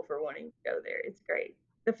blame people for wanting to go there. It's great.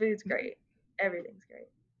 The food's great. Everything's great.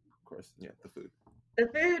 Of course, yeah, the food. The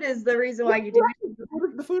food is the reason why you do it.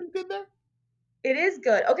 The food is good there. It is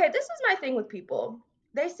good. Okay, this is my thing with people.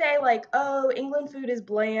 They say like, "Oh, England food is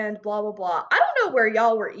bland, blah blah blah." I don't know where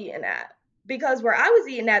y'all were eating at, because where I was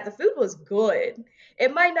eating at, the food was good.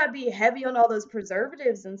 It might not be heavy on all those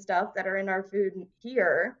preservatives and stuff that are in our food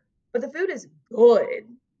here, but the food is good.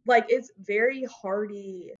 Like, it's very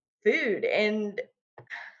hearty food, and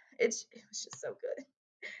it was just so good.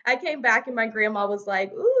 I came back and my grandma was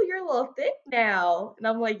like, "Ooh, you're a little thick now." And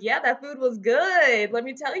I'm like, "Yeah, that food was good. Let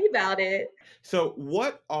me tell you about it." So,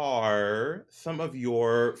 what are some of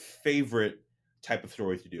your favorite type of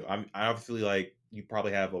stories you do? I obviously like you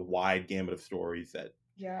probably have a wide gamut of stories that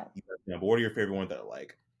Yeah. but what are your favorite ones that are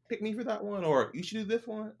like pick me for that one or you should do this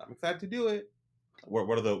one? I'm excited to do it. What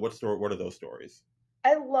are those stories?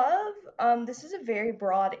 I love, this is a very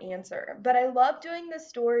broad answer, but I love doing the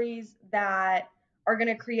stories that are going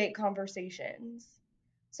to create conversations.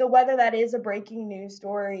 So whether that is a breaking news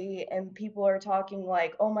story and people are talking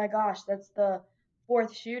like, oh my gosh, that's the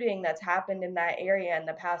fourth shooting that's happened in that area in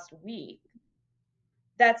the past week.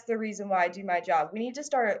 That's the reason why I do my job. We need to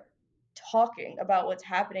start talking about what's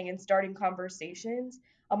happening and starting conversations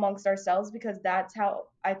amongst ourselves because that's how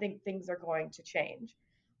I think things are going to change.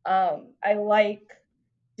 I like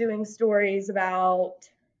doing stories about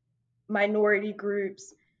minority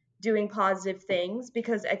groups doing positive things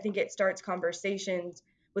because I think it starts conversations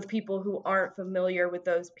with people who aren't familiar with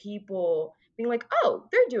those people being like, oh,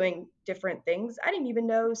 they're doing different things. I didn't even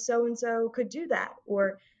know so and so could do that,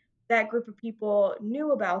 or that group of people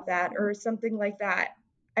knew about that, or something like that.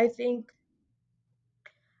 I think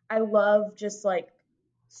I love just like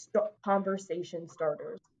conversation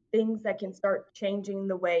starters, things that can start changing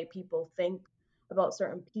the way people think about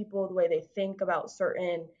certain people, the way they think about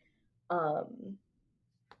certain um,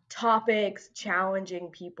 topics, challenging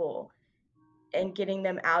people and getting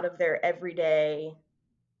them out of their everyday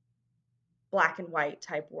black and white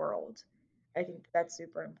type world. I think that's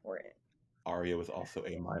super important. Aria was also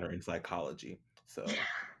a minor in psychology, so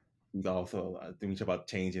he's also thinking about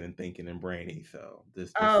changing and thinking and brainy. So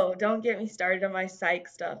this Oh, don't get me started on my psych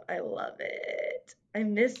stuff. I love it. I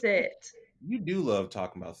miss it. you do love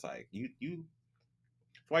talking about psych. That's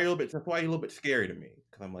why you're a little bit scary to me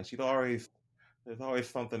because I'm like there's always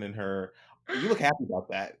something in her. You look happy about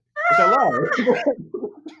that, which I love.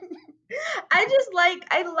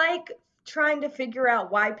 I like trying to figure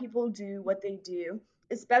out why people do what they do,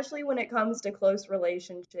 especially when it comes to close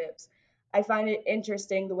relationships. I find it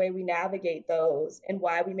interesting the way we navigate those and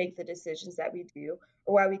why we make the decisions that we do,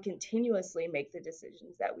 or why we continuously make the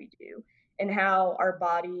decisions that we do, and how our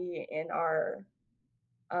body and our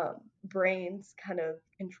brains kind of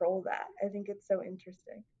control that. I think it's so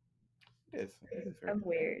interesting. It is very I'm cool.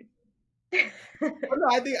 weird. But no,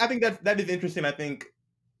 I think that is interesting. I think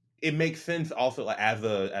it makes sense also like as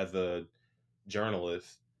a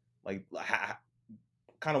journalist, like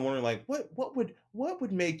kind of wondering like what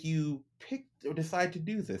would make you pick or decide to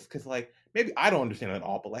do this because like maybe I don't understand it at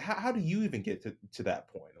all but like how do you even get to that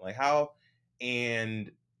point like how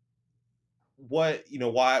and what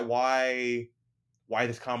why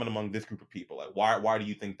this common among this group of people like why do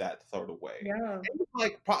you think that sort of way Yeah, and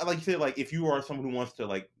like like you said like if you are someone who wants to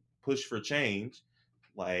like push for change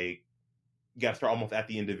like you got to start almost at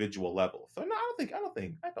the individual level so no I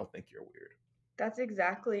don't think you're weird. that's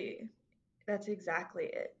exactly That's exactly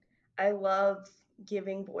it. I love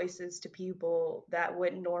giving voices to people that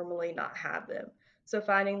would normally not have them. So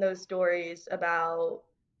finding those stories about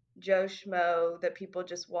Joe Schmo that people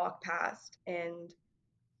just walk past and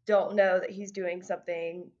don't know that he's doing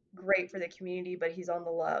something great for the community, but he's on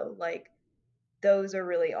the low. Like those are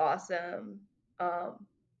really awesome. Um,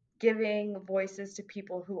 Giving voices to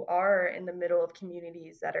people who are in the middle of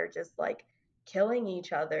communities that are just like killing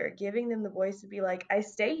each other, giving them the voice to be like, I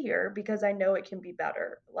stay here because I know it can be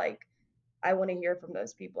better. Like, I want to hear from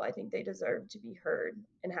those people. I think they deserve to be heard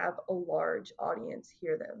and have a large audience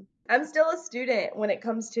hear them. I'm still a student when it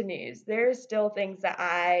comes to news. There's still things that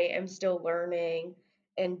I am still learning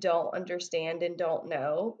and don't understand and don't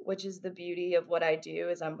know, which is the beauty of what I do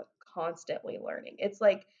is I'm constantly learning. It's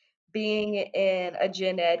like being in a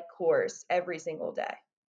gen ed course every single day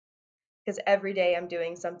because every day I'm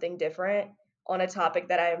doing something different on a topic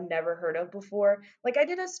that I have never heard of before. Like I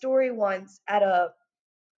did a story once at a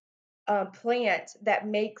plant that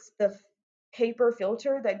makes the paper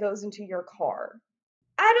filter that goes into your car.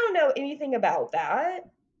 I don't know anything about that.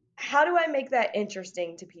 How do I make that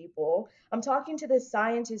interesting to people? I'm talking to this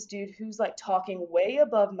scientist dude who's like talking way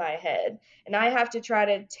above my head, and I have to try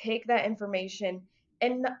to take that information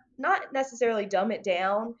and not necessarily dumb it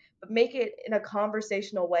down, but make it in a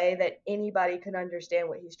conversational way that anybody can understand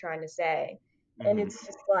what he's trying to say. And Hmm.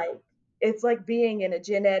 it's like being in a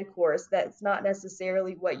gen ed course that's not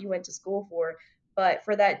necessarily what you went to school for, but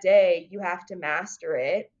for that day you have to master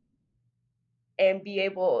it and be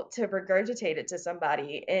able to regurgitate it to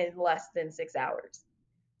somebody in less than 6 hours.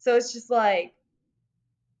 So it's just like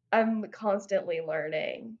I'm constantly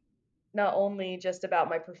learning, not only just about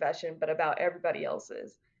my profession, but about everybody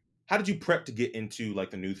else's. How did you prep to get into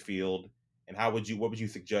like the news field and what would you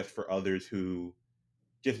suggest for others who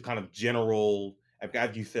just kind of general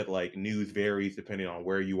as you said like news varies depending on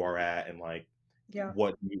where you are at and like Yeah.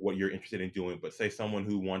 what you're interested in doing but say someone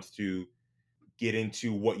who wants to get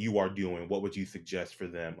into what you are doing, what would you suggest for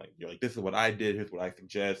them? Like, you're like, this is what I did, here's what I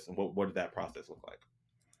suggest, and what did that process look like?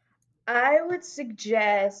 I would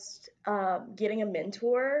suggest getting a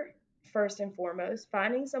mentor first and foremost,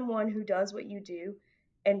 finding someone who does what you do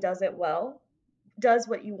and does it well, does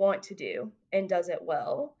what you want to do and does it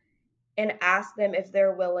well, and ask them if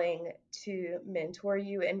they're willing to mentor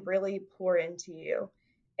you and really pour into you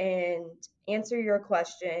and answer your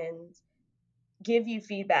questions, give you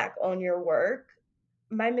feedback on your work.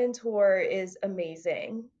 My mentor is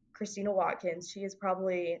amazing, Christina Watkins. She is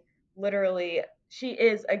probably literally, she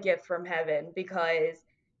is a gift from heaven because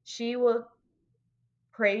she will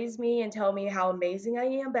praise me and tell me how amazing I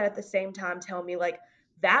am, but at the same time tell me like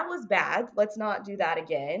that was bad. Let's not do that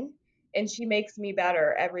again. And she makes me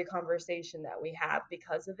better every conversation that we have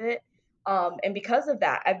because of it. And because of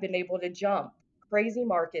that, I've been able to jump crazy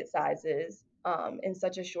market sizes in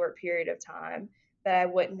such a short period of time that I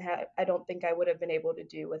wouldn't have. I don't think I would have been able to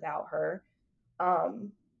do without her.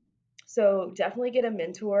 Um, so definitely get a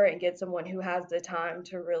mentor and get someone who has the time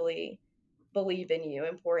to really believe in you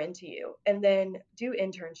and pour into you. And then do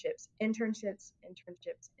internships.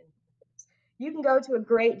 You can go to a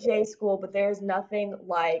great J school, but there's nothing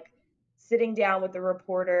like sitting down with a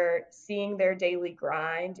reporter, seeing their daily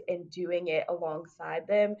grind and doing it alongside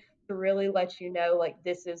them to really let you know like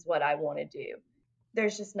this is what I want to do.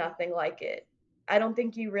 There's just nothing like it. I don't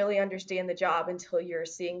think you really understand the job until you're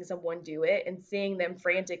seeing someone do it and seeing them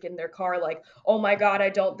frantic in their car, like, oh my God, I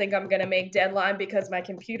don't think I'm going to make deadline because my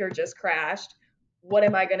computer just crashed. What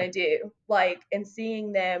am I going to do? Like, and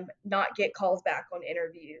seeing them not get calls back on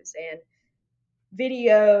interviews and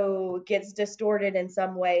video gets distorted in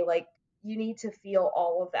some way, like you need to feel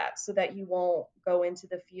all of that so that you won't go into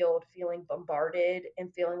the field feeling bombarded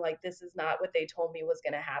and feeling like this is not what they told me was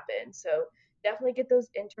going to happen. So definitely get those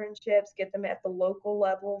internships, get them at the local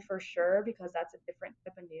level for sure, because that's a different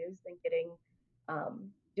type of news than getting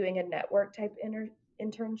doing a network type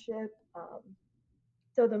internship.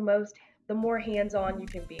 So the more hands on you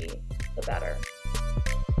can be, the better.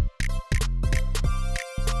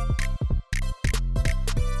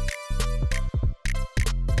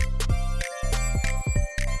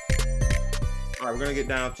 All right, we're gonna get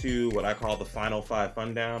down to what I call the final five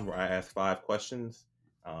fun down, where I ask five questions.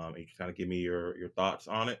 And you can kind of give me your thoughts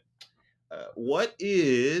on it. What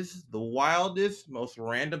is the wildest, most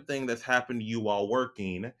random thing that's happened to you while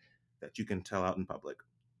working that you can tell out in public?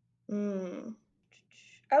 Mm.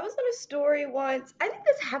 I was in a story once. I think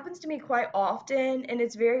this happens to me quite often and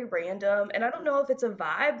it's very random. And I don't know if it's a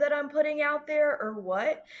vibe that I'm putting out there or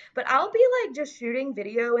what, but I'll be like just shooting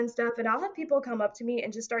video and stuff, and I'll have people come up to me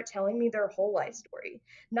and just start telling me their whole life story.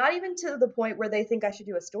 Not even to the point where they think I should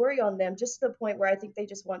do a story on them, just to the point where I think they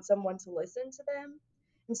just want someone to listen to them.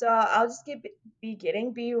 And so I'll just be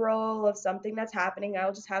getting B-roll of something that's happening.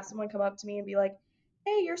 I'll just have someone come up to me and be like,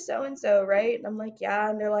 hey, you're so and so, right? And I'm like, yeah.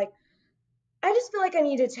 And they're like, I just feel like I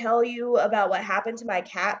need to tell you about what happened to my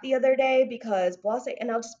cat the other day because blah, blah,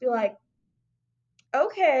 and I'll just be like,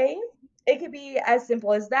 okay. It could be as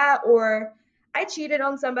simple as that, or I cheated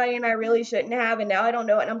on somebody and I really shouldn't have, and now I don't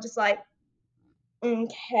know it. And I'm just like,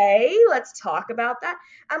 okay, let's talk about that.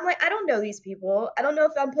 I'm like, I don't know these people. I don't know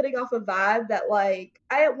if I'm putting off a vibe that, like,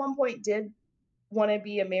 I at one point did want to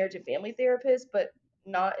be a marriage and family therapist, but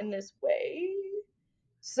not in this way.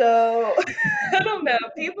 So I don't know.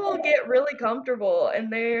 People get really comfortable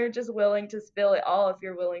and they're just willing to spill it all if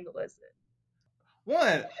you're willing to listen.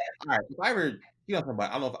 One, all right, if I ever,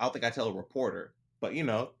 somebody, I don't think I tell a reporter, but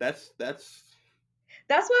that's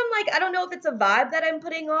That's why I'm like, I don't know if it's a vibe that I'm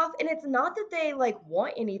putting off. And it's not that they like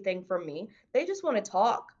want anything from me, they just want to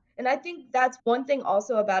talk. And I think that's one thing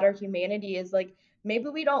also about our humanity is like maybe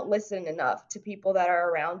we don't listen enough to people that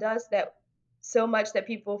are around us, that so much that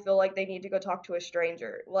people feel like they need to go talk to a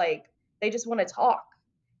stranger. Like they just want to talk.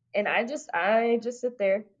 And I just sit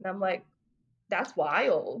there and I'm like, that's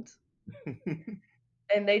wild.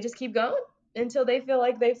 And they just keep going until they feel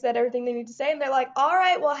like they've said everything they need to say. And they're like, all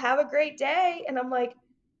right, well, have a great day. And I'm like,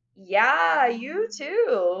 yeah, you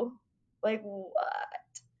too. Like,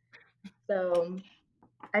 what? So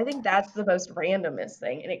I think that's the most randomest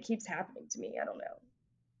thing. And it keeps happening to me. I don't know.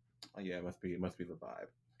 yeah, it must be the vibe.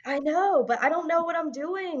 I know, but I don't know what I'm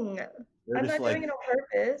doing. They're I'm just not doing like it on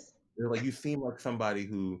purpose. they're like you seem like somebody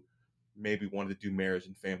who maybe wanted to do marriage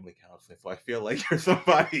and family counseling. So I feel like you're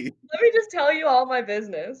somebody. Let me just tell you all my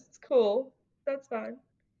business. It's cool. That's fine.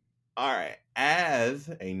 All right, as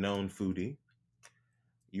a known foodie,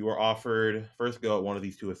 you are offered first go at one of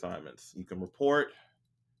these two assignments. You can report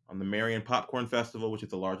on the Marion Popcorn Festival, which is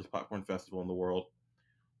the largest popcorn festival in the world,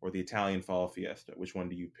 or the Italian Fall Fiesta. Which one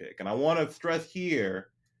do you pick? And I want to stress here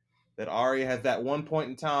that Ari has at one point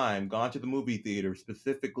in time gone to the movie theater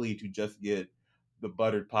specifically to just get the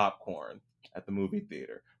buttered popcorn at the movie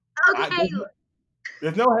theater. I,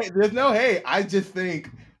 Okay, there's no hate. I just think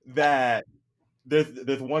that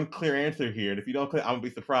there's one clear answer here, and if you don't click, I'm gonna be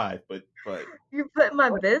surprised. But you put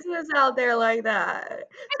my business out there like that.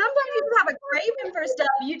 Sometimes you have a craving for stuff.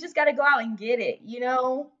 You just got to go out and get it.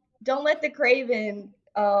 Don't let the craving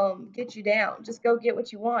get you down. Just go get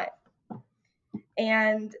what you want.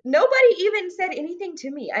 And nobody even said anything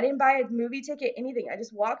to me. I didn't buy a movie ticket, anything. I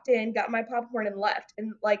just walked in, got my popcorn, and left.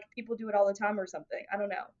 And like people do it all the time or something. I don't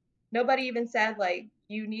know. Nobody even said like,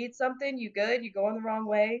 you need something, you good, you going the wrong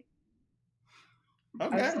way. I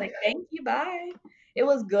was just okay, like, thank you, bye. It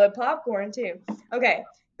was good popcorn too. Okay,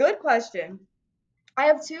 good question. I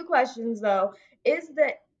have two questions though. Is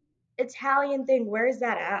the Italian thing, where is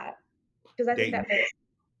that at? Because I think Dayton, that makes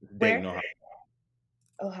Dayton, where?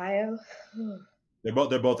 Ohio. Ohio? They're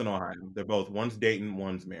both in Ohio. They're both one's Dayton,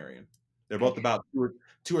 one's Marion. They're both Okay. about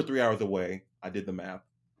 2 or 3 hours away. I did the math.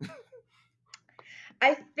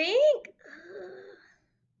 I think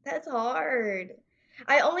that's hard.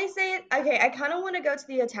 I only say it, okay, I kind of want to go to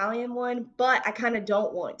the Italian one, but I kind of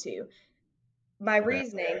don't want to. My Okay.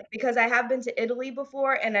 reasoning, because I have been to Italy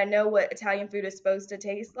before and I know what Italian food is supposed to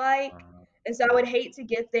taste like. And so I would hate to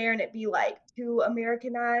get there and it be like too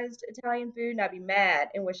Americanized Italian food and I'd be mad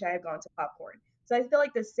and wish I had gone to popcorn. So I feel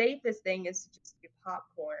like the safest thing is to just do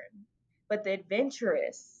popcorn. But the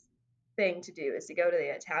adventurous thing to do is to go to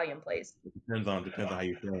the Italian place. Depends on how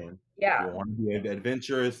you're feeling. Do I Yeah. want to be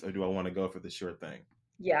adventurous or do I want to go for the sure thing?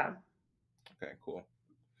 Yeah. Okay, cool.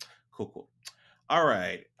 Cool. All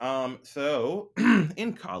right. So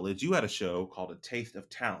in college, you had a show called A Taste of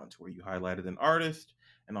Talent where you highlighted an artist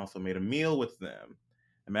and also made a meal with them.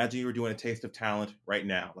 Imagine you were doing A Taste of Talent right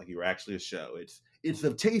now, like you were actually a show. It's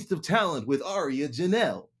A Taste of Talent with Aria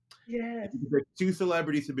Janelle. If Yes. you could pick two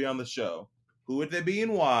celebrities to be on the show, who would they be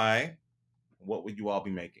and why? What would you all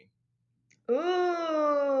be making?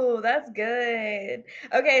 Ooh, that's good.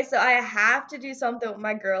 Okay, so I have to do something with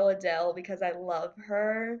my girl Adele because I love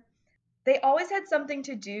her. They always had something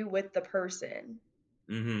to do with the person.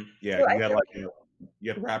 Yeah, So I feel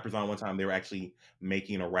you had rappers on one time. They were actually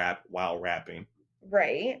making a rap while rapping.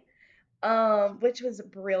 right. Which was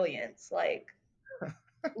brilliant. Like,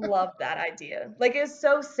 love that idea. Like it was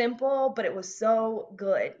so simple, but it was so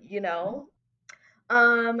good.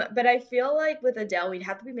 But I feel like with Adele, we'd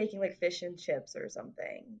have to be making like fish and chips or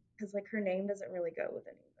something. Because like her name doesn't really go with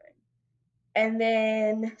anything. And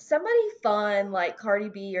then somebody fun like Cardi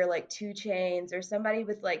B or like Two Chains or somebody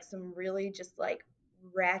with like some really just like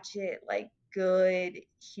ratchet, like good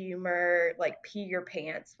humor, like pee your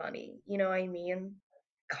pants funny. You know what I mean?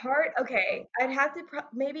 Okay, I'd have to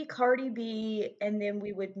maybe Cardi B, and then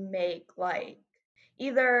we would make like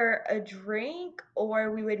either a drink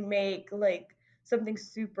or we would make like something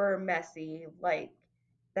super messy, like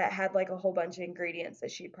that had like a whole bunch of ingredients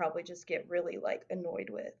that she'd probably just get really like annoyed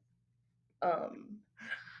with. Um,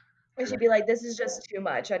 and she'd be like, "This is just too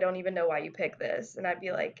much. I don't even know why you picked this." And I'd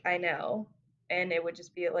be like, "I know." And it would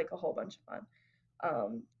just be like a whole bunch of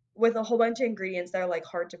fun. With a whole bunch of ingredients that are like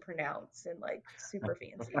hard to pronounce and like super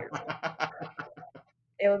fancy or something.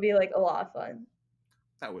 It would be like a lot of fun.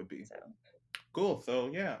 That would be So, cool.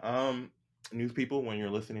 So yeah, news people, when you're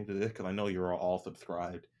listening to this, because I know you're all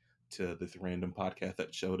subscribed to this random podcast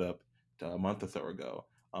that showed up a month or so ago.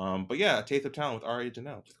 But yeah, Taste of Talent with Aria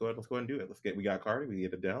Janelle. Just go ahead. Let's go ahead and do it. We got Cardi, we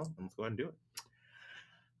get Adele, and let's go ahead and do it.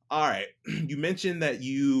 All right. You mentioned that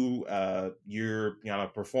your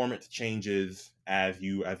performance changes as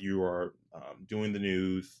you are doing the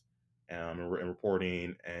news and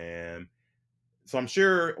reporting, and so I'm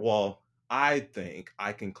sure. Well, I think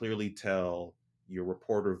I can clearly tell your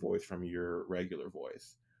reporter voice from your regular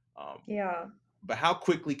voice. Um, yeah. but how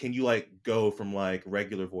quickly can you like go from like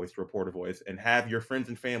regular voice to reporter voice, and have your friends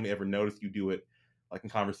and family ever notice you do it like in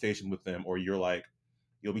conversation with them, or you'll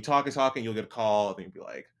be talking, you'll get a call, and you'll be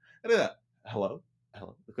like, hello,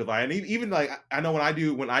 hello, because I and even like I know when I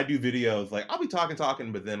do videos, like I'll be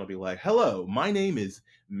talking, but then I'll be like, hello, my name is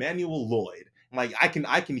Manuel Lloyd. Like I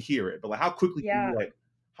can hear it, but like how quickly can Yeah. you like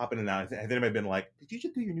hop in and out? Has anybody been like, did you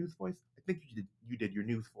just do your news voice? I think you did your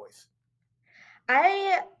news voice.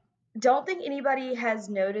 I don't think anybody has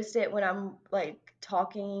noticed it when I'm like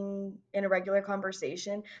talking in a regular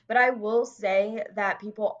conversation, but I will say that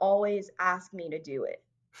people always ask me to do it.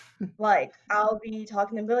 Like, I'll be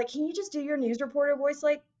talking to them, be like, "Can you just do your news reporter voice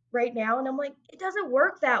like right now?" And I'm like, "It doesn't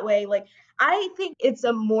work that way." Like, I think it's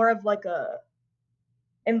a more of like a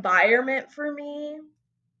environment for me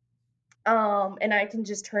And I can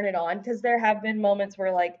just turn it on because there have been moments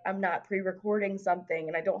where like I'm not pre-recording something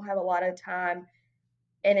and I don't have a lot of time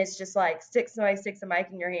and it's just like sticks a mic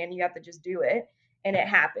in your hand, you have to just do it and it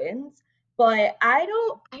happens. But I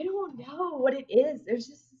don't know what it is. There's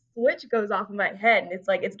just a switch goes off in my head and it's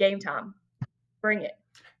like it's game time. Bring it.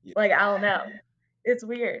 Yeah. Like I don't know. It's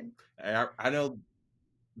weird. I know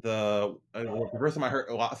the first time I heard,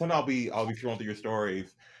 well, sometimes I'll be scrolling through your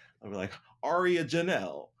stories. I'll be like Aria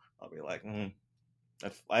Janelle. I'll be like,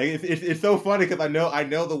 that's like it's so funny because I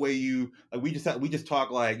know the way you like we just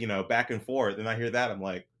talk like back and forth, and I hear that I'm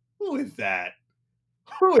like, who is that?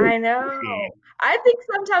 Who is I know. she? I think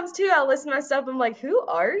sometimes too I'll listen to myself, I'm like, who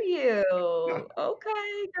are you?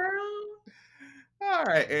 Okay, girl. All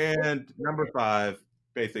right, It's and number weird. 5,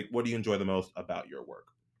 basic. What do you enjoy the most about your work?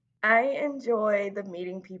 I enjoy the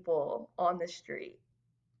meeting people on the street.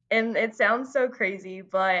 And it sounds so crazy,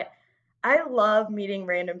 but I love meeting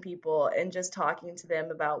random people and just talking to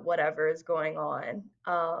them about whatever is going on.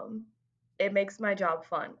 It makes my job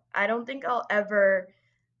fun. I don't think I'll ever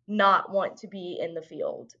not want to be in the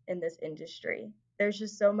field in this industry. There's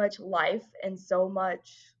just so much life and so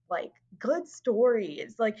much like good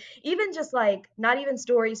stories. Like even just like not even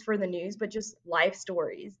stories for the news, but just life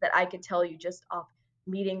stories that I could tell you just off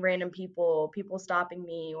meeting random people, people stopping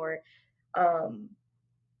me or um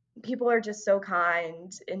people are just so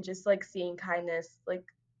kind and just like seeing kindness like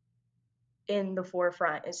in the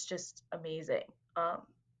forefront is just amazing. Um,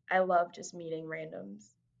 I love just meeting randoms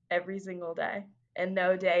every single day, and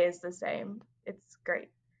no day is the same. It's great.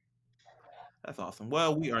 That's awesome.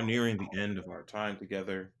 Well, we are nearing the end of our time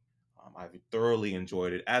together. I've thoroughly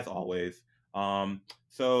enjoyed it as always.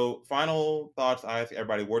 So final thoughts. I ask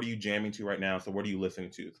everybody, what are you jamming to right now? So what are you listening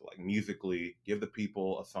to? So like musically, give the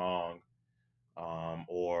people a song,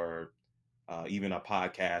 or even a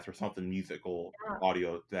podcast or something musical Yeah.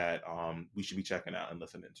 audio that we should be checking out and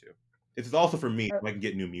listening to. This is also for me, O- so I can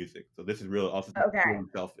get new music. So this is really also Okay. really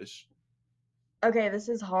selfish. Okay, this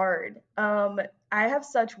is hard. I have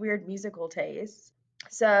such weird musical tastes.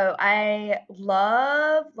 So I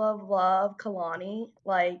love Kalani.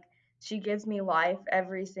 Like she gives me life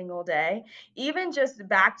every single day. Even just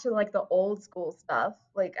back to like the old school stuff.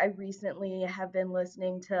 Like I recently have been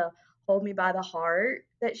listening to Hold Me by the Heart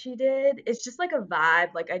that she did. It's just like a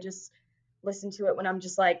vibe. Like I just listen to it when I'm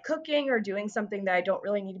just like cooking or doing something that I don't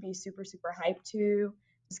really need to be super hyped to.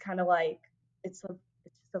 Just kind of like it's just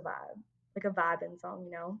a vibe. Like a vibing song,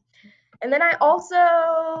 you know? And then I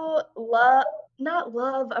also love, not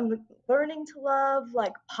love, I'm learning to love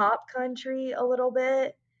like pop country a little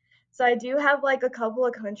bit. So I do have like a couple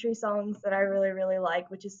of country songs that I really like,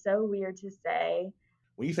 which is so weird to say.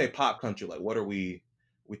 When you say pop country, like what are we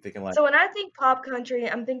thinking like? So when I think pop country,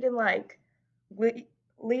 I'm thinking like Lee,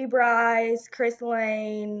 Lee Bryce, Chris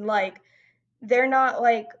Lane, like they're not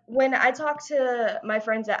like when I talk to my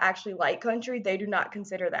friends that actually like country, they do not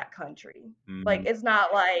consider that country. Like Mm, it's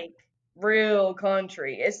not like real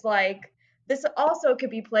country. It's like this also could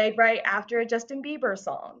be played right after a Justin Bieber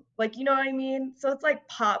song. Like you know what I mean? So it's like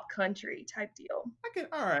pop country type deal. I can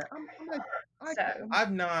all right. I'm like So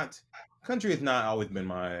I've not country has not always been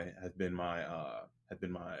my has been my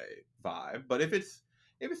vibe. But if it's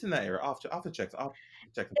in that area, I'll have to check. I'll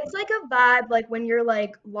check something it's like out. a vibe like when you're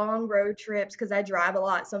like long road trips because I drive a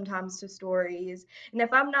lot sometimes to stories. And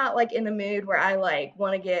if I'm not like in the mood where I like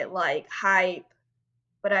want to get like hype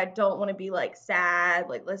but I don't want to be like sad,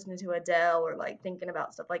 like listening to Adele or like thinking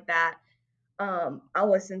about stuff like that.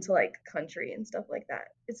 I'll listen to like country and stuff like that.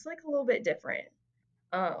 It's like a little bit different.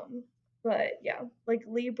 Um, but yeah, like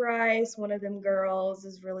Lee Bryce, one of them girls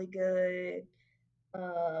is really good.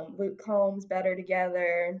 Luke Combs, Better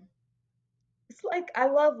Together. It's like I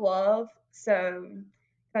love love, so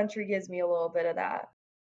country gives me a little bit of that.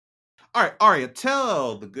 All right, Aria,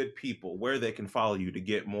 tell the good people where they can follow you to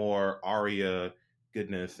get more Aria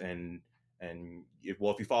goodness and if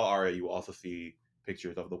you follow Aria, you will also see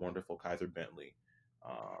pictures of the wonderful Kaiser Bentley,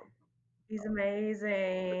 um, He's the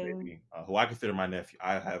amazing. baby, who I consider my nephew.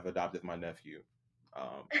 I have adopted my nephew.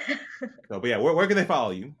 Um, but yeah, where can they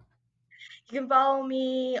follow you? You can follow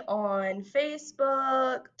me on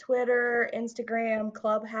Facebook, Twitter, Instagram,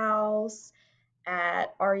 Clubhouse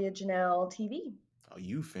at Arya Janelle TV. Oh,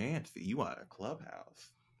 you fancy. You want a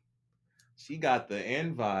clubhouse. She got the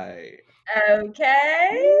invite. Okay.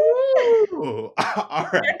 Woo! All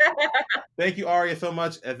right. Thank you, Aria, so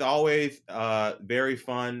much. As always, very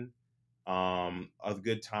fun. A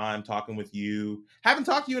good time talking with you. Haven't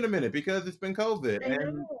talked to you in a minute because it's been COVID I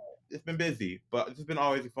and know. it's been busy, but it's been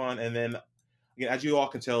always fun. And then, again, as you all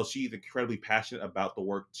can tell, she's incredibly passionate about the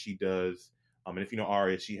work she does. And if you know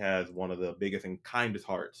Aria, she has one of the biggest and kindest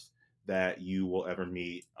hearts that you will ever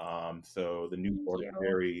meet. So the new Thank board is you.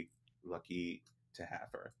 very lucky to have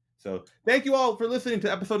her. So thank you all for listening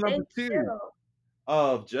to episode number Thank 2 you.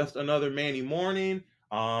 of Just Another Manny Morning.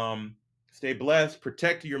 Stay blessed,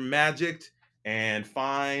 protect your magic, and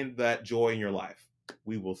find that joy in your life.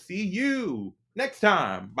 We will see you next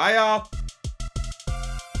time. Bye, y'all.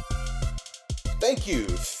 Thank you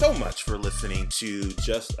so much for listening to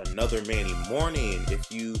Just Another Manny Morning.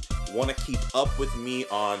 If you want to keep up with me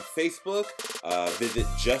on Facebook, visit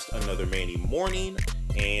Just Another Manny Morning.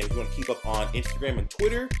 And if you want to keep up on Instagram and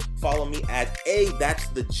Twitter, follow me at That's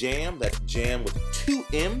the Jam. That's Jam with 2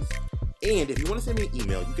 M's. And if you want to send me an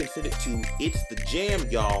email, you can send it to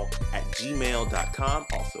itsthejamyall@gmail.com.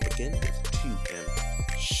 Also, again, it's 2 M's.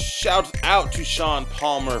 Shout out to Sean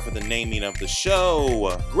Palmer for the naming of the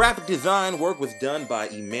show. Graphic design work was done by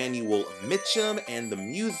Emmanuel Mitchum, and the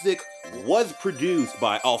music was produced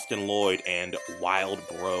by Alston Lloyd and Wild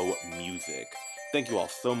Bro Music. Thank you all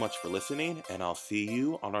so much for listening, and I'll see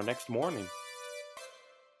you on our next morning.